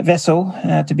vessel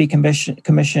to be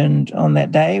commissioned on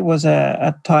that day was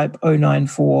a Type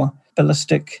 094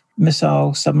 ballistic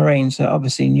missile submarine, so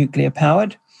obviously nuclear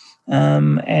powered.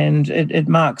 And it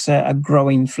marks a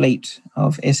growing fleet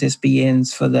of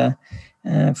SSBNs for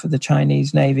the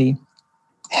Chinese Navy.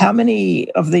 How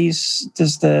many of these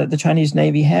does the Chinese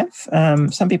Navy have?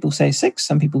 Some people say 6,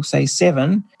 some people say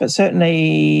 7, but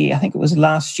certainly I think it was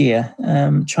last year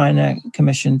China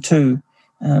commissioned 2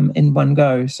 in one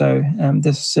go. So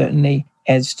this certainly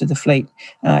adds to the fleet.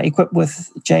 Equipped with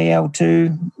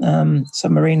JL-2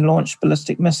 submarine-launched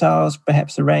ballistic missiles,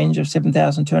 perhaps a range of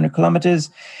 7,200 kilometers.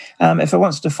 If it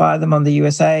wants to fire them on the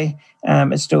USA,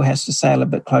 it still has to sail a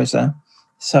bit closer.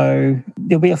 So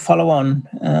there'll be a follow-on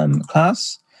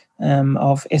class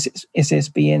of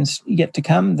SSBNs yet to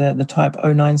come, the Type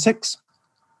 096.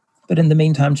 But in the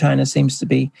meantime, China seems to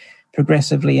be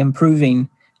progressively improving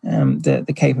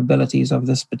the capabilities of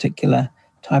this particular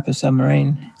type of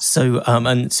submarine. So,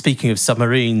 and speaking of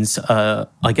submarines,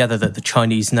 I gather that the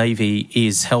Chinese Navy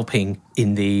is helping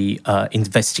in the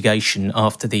investigation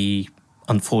after the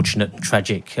unfortunate and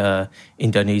tragic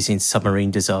Indonesian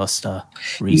submarine disaster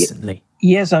recently.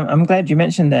 Yes, I'm glad you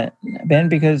mentioned that, Ben,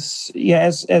 because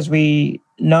as we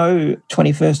know,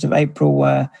 21st of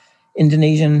April,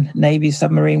 Indonesian Navy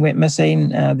submarine went missing.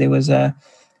 There was a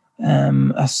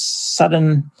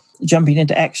sudden jumping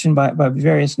into action by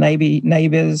various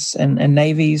neighbours and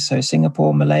navies, so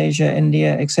Singapore, Malaysia,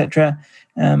 India, etc.,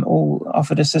 all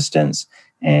offered assistance.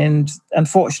 And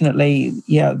unfortunately,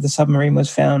 the submarine was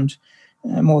found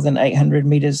more than 800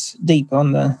 metres deep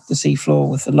on the seafloor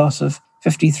with the loss of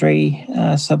 53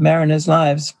 submariners'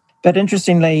 lives. But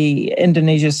interestingly,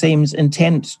 Indonesia seems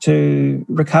intent to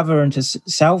recover and to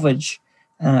salvage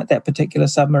that particular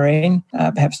submarine,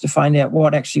 perhaps to find out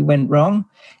what actually went wrong.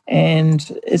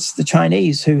 And it's the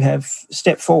Chinese who have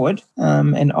stepped forward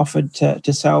and offered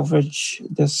to salvage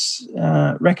this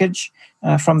wreckage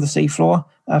from the seafloor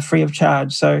free of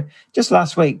charge. So just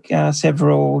last week,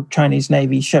 several Chinese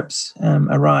Navy ships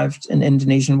arrived in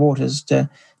Indonesian waters to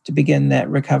begin that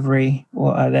recovery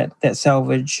or that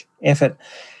salvage effort,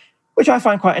 which I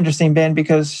find quite interesting, Ben,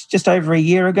 because just over a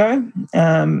year ago,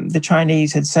 the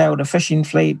Chinese had sailed a fishing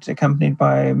fleet accompanied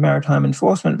by maritime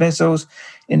enforcement vessels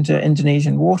into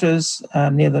Indonesian waters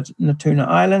near the Natuna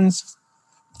Islands.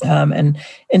 And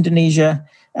Indonesia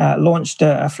launched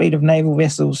a fleet of naval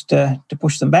vessels to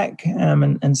push them back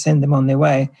and send them on their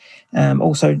way.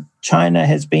 Also, China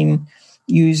has been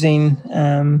using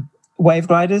wave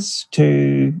gliders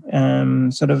to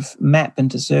sort of map and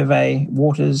to survey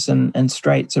waters and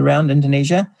straits around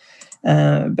Indonesia.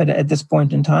 But at this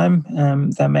point in time,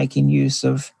 they're making use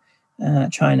of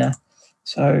China.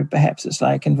 So perhaps it's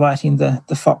like inviting the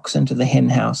fox into the hen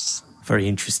house. Very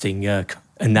interesting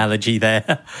analogy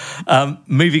there.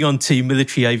 Moving on to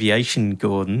military aviation,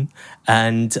 Gordon,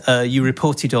 and you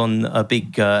reported on a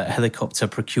big helicopter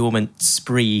procurement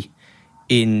spree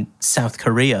in South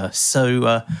Korea.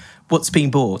 So what's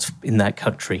being bought in that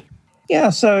country? Yeah,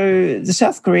 so the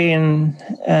South Korean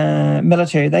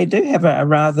military, they do have a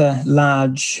rather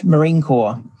large Marine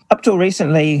Corps. Up till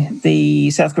recently,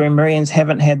 the South Korean Marines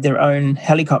haven't had their own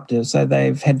helicopters, so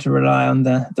they've had to rely on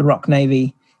the ROK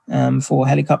Navy for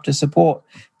helicopter support.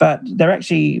 But they're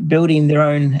actually building their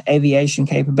own aviation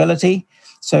capability.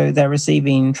 So they're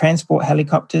receiving transport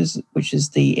helicopters, which is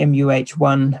the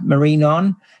MUH-1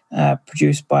 Marinon,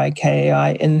 produced by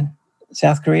KAI in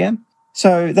South Korea.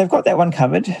 So they've got that one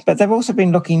covered, but they've also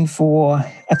been looking for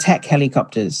attack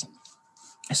helicopters.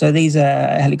 So these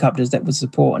are helicopters that would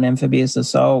support an amphibious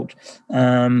assault,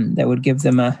 that would give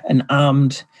them an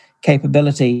armed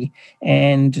capability.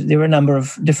 And there were a number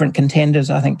of different contenders.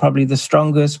 I think probably the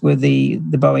strongest were the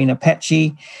Boeing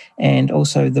Apache and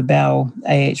also the Bell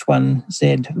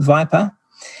AH-1Z Viper.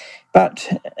 But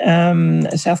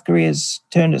South Korea's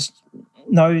turned its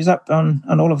nose up on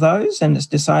all of those, and it's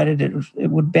decided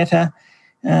it would better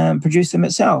produce them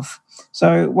itself.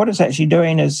 So what it's actually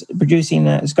doing is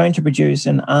going to produce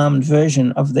an armed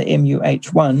version of the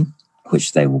MUH-1,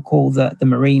 which they will call the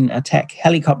Marine Attack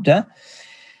Helicopter.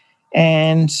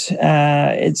 And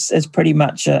it's pretty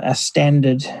much a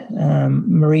standard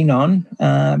Marinon,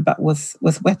 but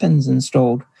with weapons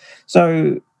installed.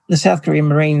 So the South Korean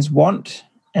Marines want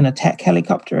an attack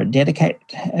helicopter, a dedicated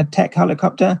attack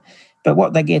helicopter, but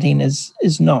what they're getting is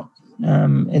not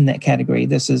in that category.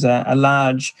 This is a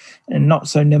large and not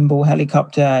so nimble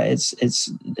helicopter. It's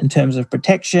in terms of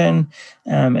protection,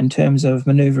 in terms of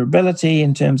maneuverability,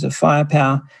 in terms of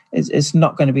firepower, it's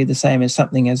not going to be the same as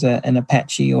something as an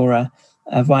Apache or a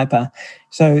Viper.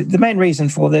 So the main reason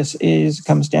for this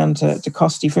comes down to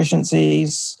cost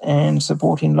efficiencies and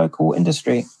supporting local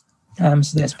industry. So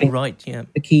that's been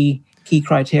the key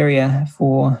criteria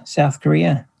for South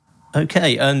Korea.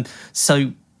 Okay, and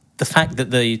so the fact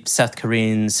that the South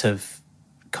Koreans have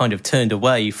kind of turned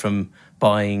away from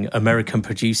buying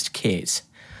American-produced kit,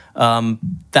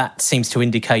 that seems to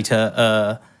indicate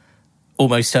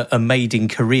almost a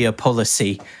made-in-Korea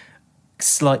policy,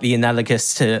 slightly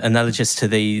analogous to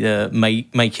the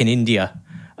Make in India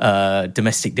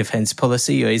domestic defence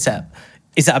policy, or is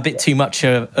that a bit too much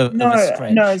of a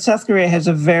stretch? No, South Korea has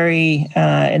a very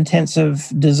intensive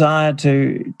desire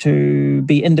to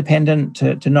be independent,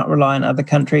 to not rely on other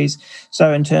countries.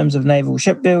 So in terms of naval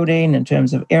shipbuilding, in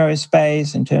terms of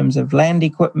aerospace, in terms of land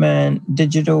equipment,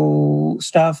 digital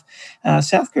stuff,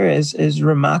 South Korea is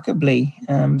remarkably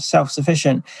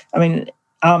self-sufficient. I mean,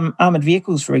 armoured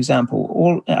vehicles, for example,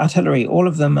 all artillery, all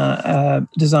of them are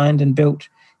designed and built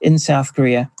in South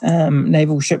Korea.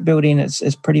 Naval shipbuilding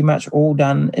is pretty much all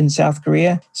done in South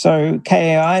Korea. So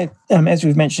KAI, as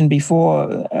we've mentioned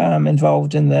before,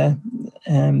 involved in the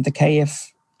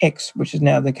KF-X, which is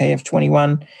now the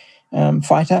KF-21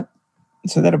 fighter.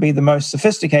 So that'll be the most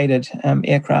sophisticated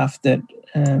aircraft that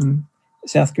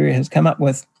South Korea has come up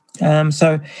with.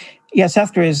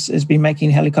 South Korea has been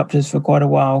making helicopters for quite a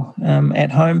while at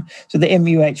home. So the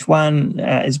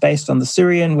MUH-1 is based on the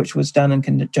Syrian, which was done in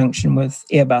conjunction with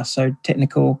Airbus, so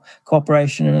technical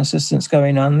cooperation and assistance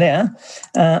going on there.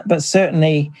 But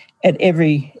certainly at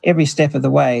every step of the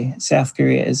way, South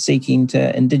Korea is seeking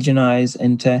to indigenize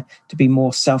and to be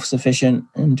more self-sufficient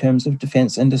in terms of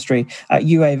defense industry.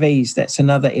 UAVs, that's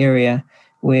another area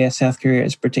where South Korea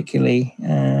is particularly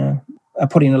are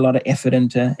putting a lot of effort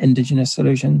into indigenous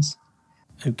solutions.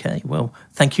 Okay, well,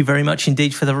 thank you very much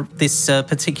indeed for this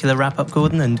particular wrap-up,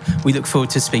 Gordon, and we look forward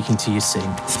to speaking to you soon.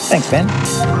 Thanks, Ben.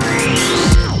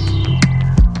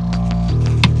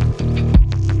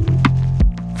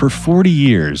 For 40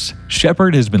 years,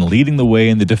 Shepherd has been leading the way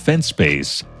in the defense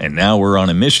space, and now we're on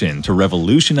a mission to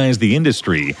revolutionize the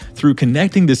industry through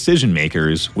connecting decision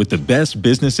makers with the best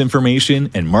business information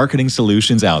and marketing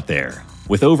solutions out there.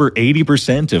 With over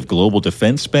 80% of global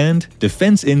defense spend,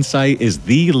 Defense Insight is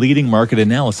the leading market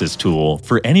analysis tool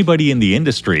for anybody in the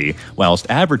industry, whilst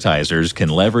advertisers can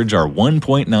leverage our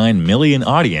 1.9 million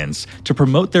audience to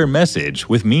promote their message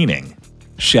with meaning.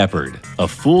 Shepherd, a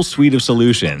full suite of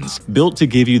solutions built to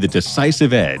give you the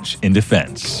decisive edge in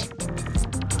defense.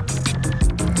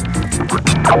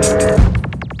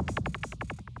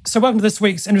 So welcome to this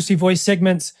week's Industry Voice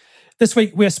segment. This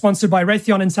week we're sponsored by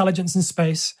Raytheon Intelligence and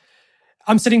Space.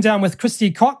 I'm sitting down with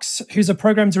Christy Cox, who's a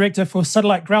program director for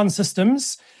Satellite Ground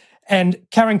Systems, and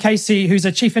Karen Casey, who's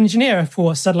a chief engineer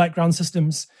for Satellite Ground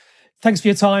Systems. Thanks for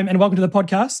your time and welcome to the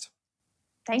podcast.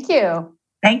 Thank you.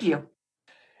 Thank you.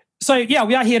 So, we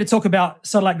are here to talk about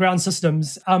satellite ground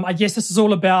systems. I guess this is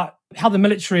all about how the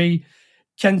military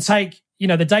can take,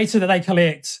 the data that they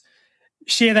collect,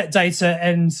 share that data,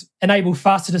 and enable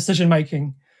faster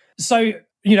decision-making. So,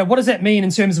 what does that mean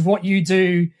in terms of what you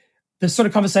do, the sort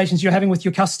of conversations you're having with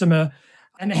your customer,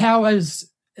 and how is,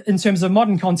 in terms of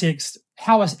modern context,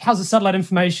 how's the satellite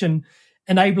information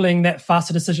enabling that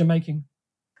faster decision-making?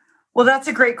 Well, that's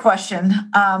a great question.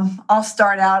 I'll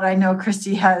start out. I know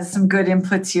Christy has some good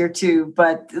inputs here too,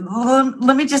 but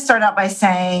let me just start out by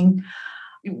saying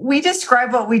we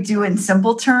describe what we do in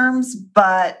simple terms,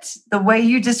 but the way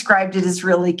you described it is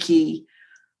really key.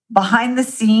 Behind the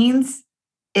scenes,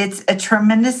 it's a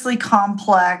tremendously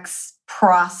complex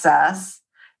process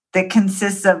that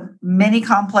consists of many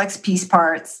complex piece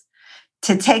parts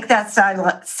to take that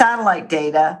satellite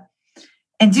data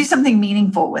and do something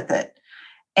meaningful with it.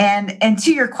 And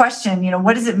to your question,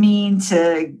 what does it mean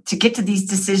to get to these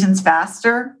decisions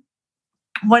faster?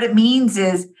 What it means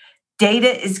is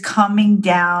data is coming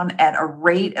down at a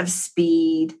rate of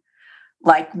speed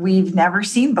like we've never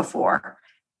seen before.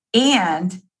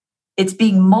 And it's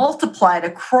being multiplied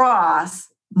across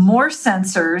more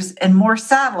sensors and more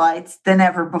satellites than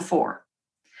ever before.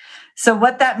 So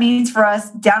what that means for us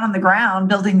down on the ground,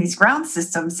 building these ground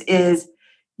systems, is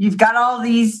you've got all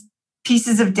these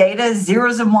pieces of data,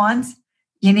 zeros and ones.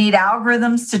 You need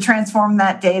algorithms to transform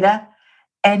that data.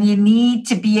 And you need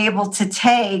to be able to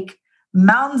take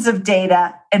mountains of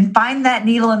data and find that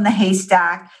needle in the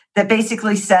haystack that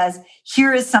basically says,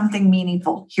 here is something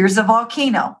meaningful. Here's a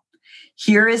volcano.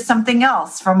 Here is something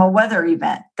else from a weather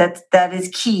event that is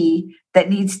key, that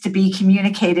needs to be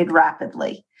communicated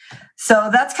rapidly. So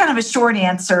that's kind of a short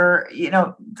answer,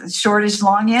 shortish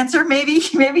long answer, maybe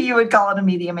you would call it a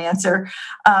medium answer.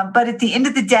 But at the end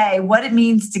of the day, what it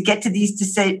means to get to these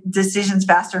decisions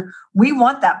faster, we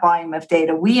want that volume of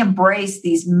data. We embrace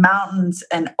these mountains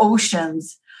and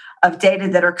oceans of data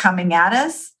that are coming at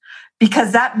us,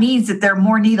 because that means that there are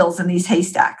more needles in these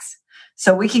haystacks.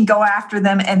 So we can go after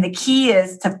them. And the key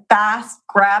is to fast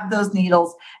grab those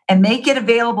needles and make it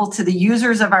available to the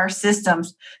users of our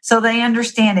systems so they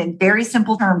understand in very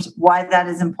simple terms why that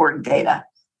is important data.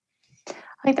 I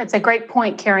think that's a great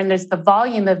point, Karen. There's the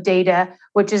volume of data,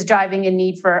 which is driving a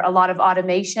need for a lot of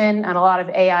automation and a lot of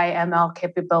AI ML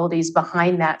capabilities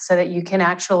behind that, so that you can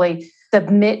actually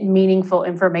submit meaningful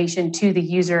information to the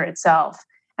user itself.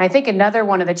 And I think another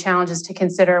one of the challenges to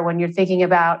consider when you're thinking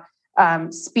about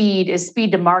speed is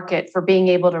speed to market for being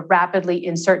able to rapidly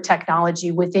insert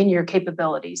technology within your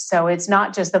capabilities. So it's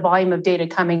not just the volume of data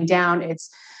coming down,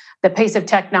 it's the pace of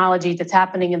technology that's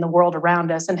happening in the world around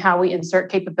us and how we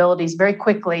insert capabilities very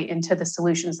quickly into the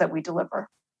solutions that we deliver.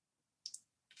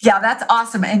 Yeah, that's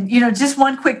awesome. And, just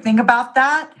one quick thing about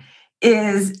that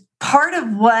is part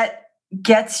of what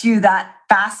gets you that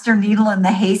faster needle in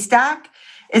the haystack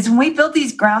is when we build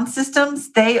these ground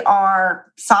systems, they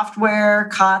are software,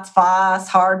 COTS, FOSS,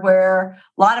 hardware,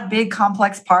 a lot of big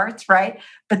complex parts, right?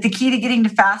 But the key to getting to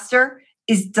faster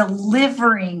is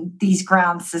delivering these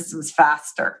ground systems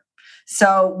faster.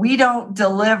 So we don't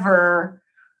deliver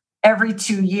every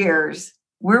 2 years.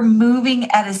 We're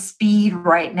moving at a speed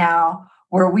right now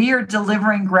where we are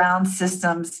delivering ground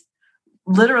systems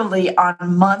literally on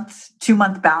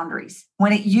 2-month boundaries.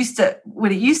 When it used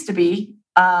to be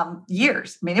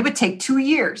years. I mean, it would take 2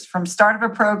 years from start of a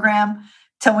program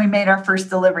till we made our first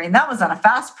delivery. And that was on a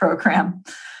fast program.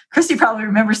 Christy probably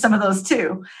remembers some of those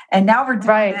too. And now we're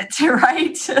doing it,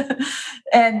 right?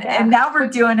 And now we're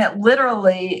doing it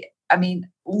literally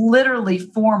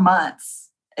 4 months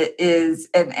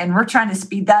and we're trying to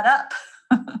speed that up.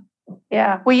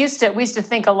 Yeah, we used to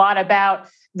think a lot about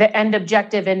the end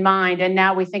objective in mind, and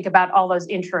now we think about all those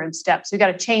interim steps. We got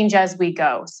to change as we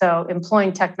go. So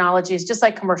employing technologies, just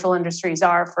like commercial industries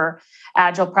are, for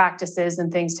agile practices and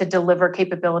things to deliver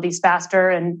capabilities faster,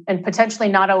 and potentially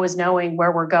not always knowing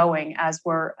where we're going as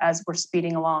we're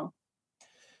speeding along.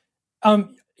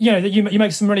 You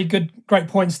make some really great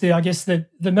points there. I guess the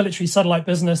military satellite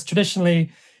business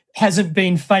traditionally hasn't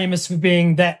been famous for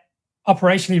being that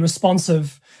operationally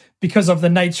responsive because of the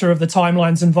nature of the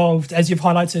timelines involved, as you've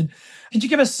highlighted. Could you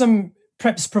give us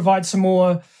perhaps provide some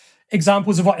more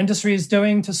examples of what industry is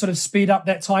doing to sort of speed up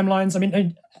that timelines? I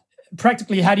mean,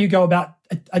 practically, how do you go about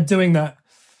doing that?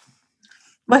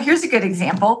 Well, here's a good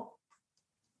example.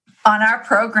 On our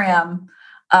program,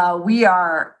 we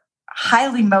are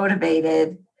highly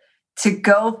motivated to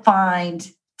go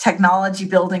find technology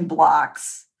building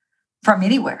blocks from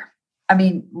anywhere. I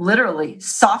mean, literally,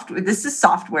 software. This is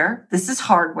software. This is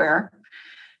hardware.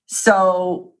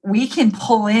 So we can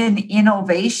pull in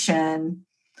innovation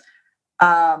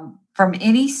from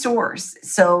any source.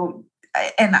 So,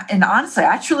 and honestly,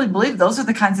 I truly believe those are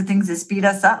the kinds of things that speed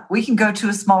us up. We can go to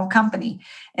a small company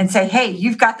and say, "Hey,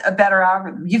 you've got a better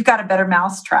algorithm. You've got a better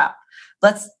mousetrap.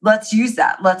 Let's use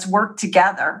that. Let's work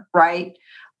together, right?"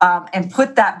 And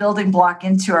put that building block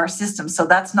into our system. So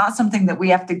that's not something that we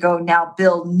have to go now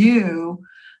build new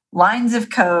lines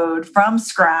of code from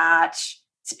scratch.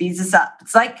 Speeds us up.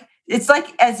 It's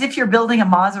like as if you're building a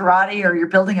Maserati or you're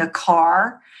building a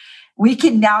car. We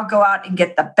can now go out and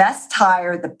get the best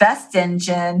tire, the best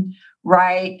engine,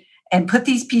 right? And put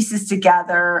these pieces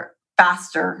together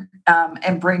faster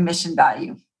and bring mission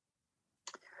value.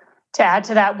 To add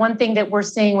to that, one thing that we're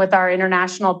seeing with our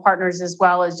international partners as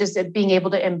well is just being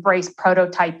able to embrace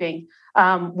prototyping,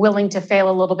 willing to fail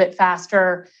a little bit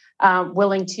faster,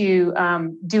 willing to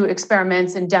do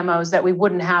experiments and demos that we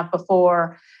wouldn't have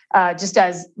before. Just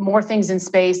as more things in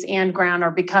space and ground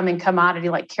are becoming commodity,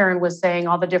 like Karen was saying,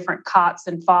 all the different COTS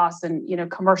and FOSS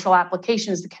and commercial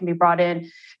applications that can be brought in.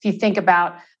 If you think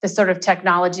about the sort of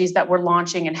technologies that we're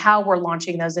launching and how we're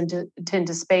launching those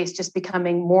into space, just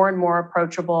becoming more and more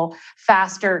approachable,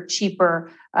 faster,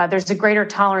 cheaper. There's a greater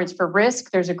tolerance for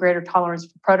risk. There's a greater tolerance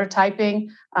for prototyping,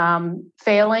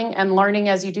 failing and learning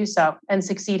as you do so, and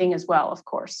succeeding as well, of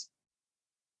course.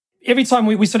 Every time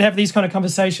we sort of have these kind of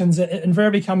conversations, it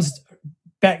invariably comes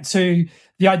back to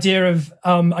the idea of,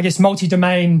 I guess,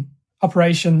 multi-domain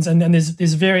operations, and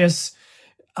there's various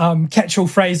catch-all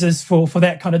phrases for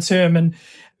that kind of term. And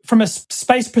from a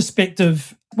space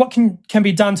perspective, what can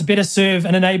be done to better serve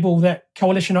and enable that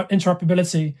coalition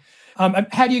interoperability?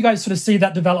 How do you guys sort of see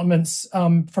that developments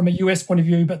from a US point of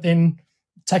view, but then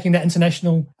taking that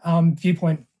international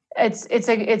viewpoint? It's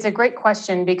a great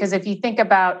question, because if you think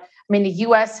about, the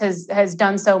U.S. has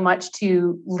done so much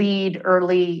to lead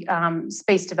early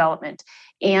space development,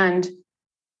 and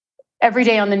every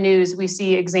day on the news we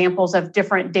see examples of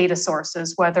different data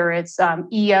sources, whether it's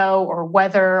EO or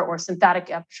weather or synthetic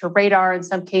aperture radar in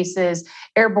some cases,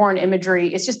 airborne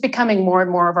imagery. It's just becoming more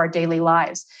and more of our daily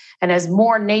lives. And as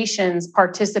more nations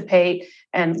participate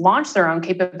and launch their own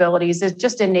capabilities, it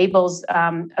just enables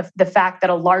the fact that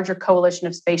a larger coalition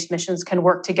of space missions can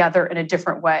work together in a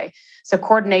different way. So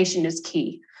coordination is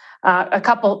key. A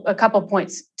couple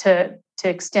points to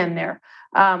extend there.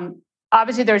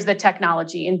 Obviously, there's the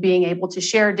technology and being able to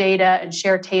share data and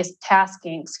share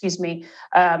tasking,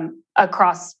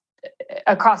 across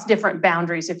different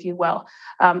boundaries, if you will.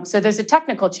 So there's a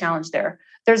technical challenge there.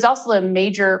 There's also a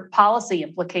major policy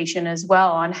implication as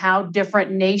well on how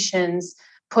different nations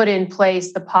put in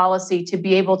place the policy to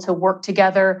be able to work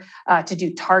together, to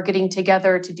do targeting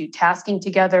together, to do tasking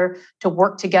together, to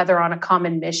work together on a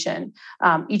common mission.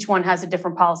 Each one has a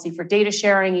different policy for data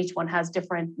sharing. Each one has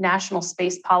different national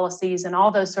space policies and all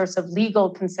those sorts of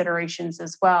legal considerations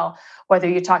as well, whether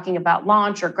you're talking about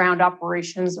launch or ground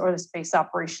operations or the space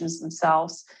operations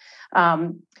themselves.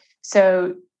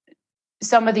 So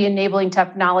some of the enabling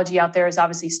technology out there is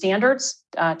obviously standards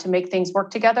to make things work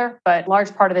together, but a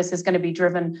large part of this is going to be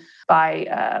driven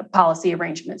by policy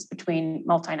arrangements between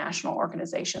multinational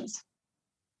organizations.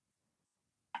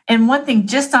 And one thing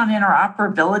just on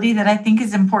interoperability that I think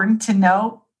is important to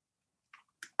know,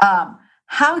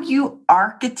 how you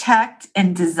architect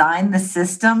and design the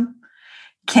system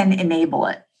can enable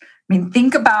it.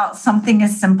 Think about something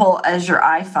as simple as your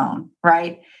iPhone,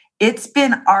 right? It's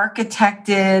been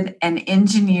architected and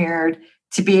engineered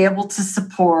to be able to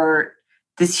support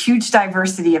this huge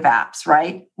diversity of apps,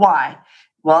 right? Why?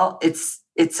 Well, it's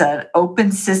an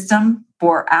open system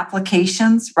for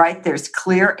applications, right? There's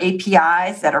clear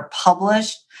APIs that are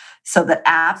published. so that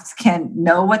apps can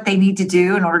know what they need to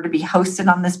do in order to be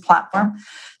hosted on this platform.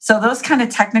 So those kind of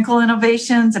technical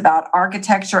innovations about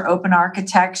architecture, open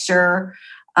architecture,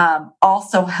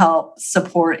 also help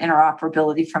support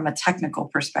interoperability from a technical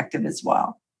perspective as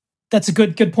well. That's a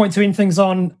good point to end things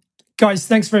on. Guys,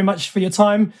 thanks very much for your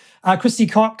time. Christy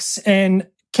Cox and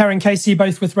Karen Casey,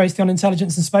 both with Raytheon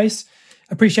Intelligence and Space.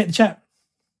 Appreciate the chat.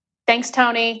 Thanks,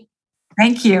 Tony.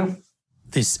 Thank you.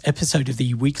 This episode of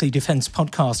the Weekly Defence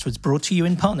Podcast was brought to you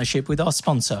in partnership with our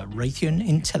sponsor, Raytheon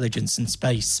Intelligence and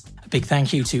Space. A big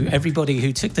thank you to everybody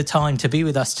who took the time to be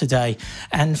with us today.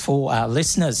 And for our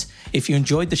listeners, if you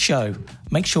enjoyed the show,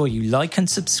 make sure you like and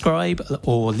subscribe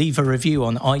or leave a review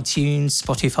on iTunes,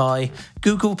 Spotify,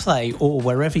 Google Play, or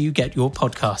wherever you get your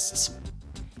podcasts.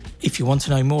 If you want to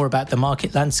know more about the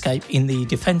market landscape in the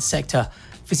defence sector,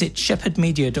 visit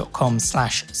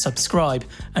shepherdmedia.com/subscribe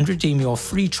and redeem your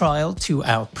free trial to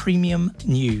our premium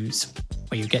news,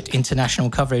 where you get international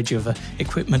coverage of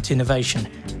equipment innovation,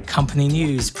 company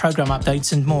news, program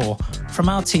updates and more from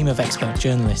our team of expert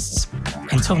journalists.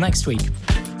 Until next week,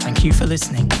 thank you for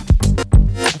listening.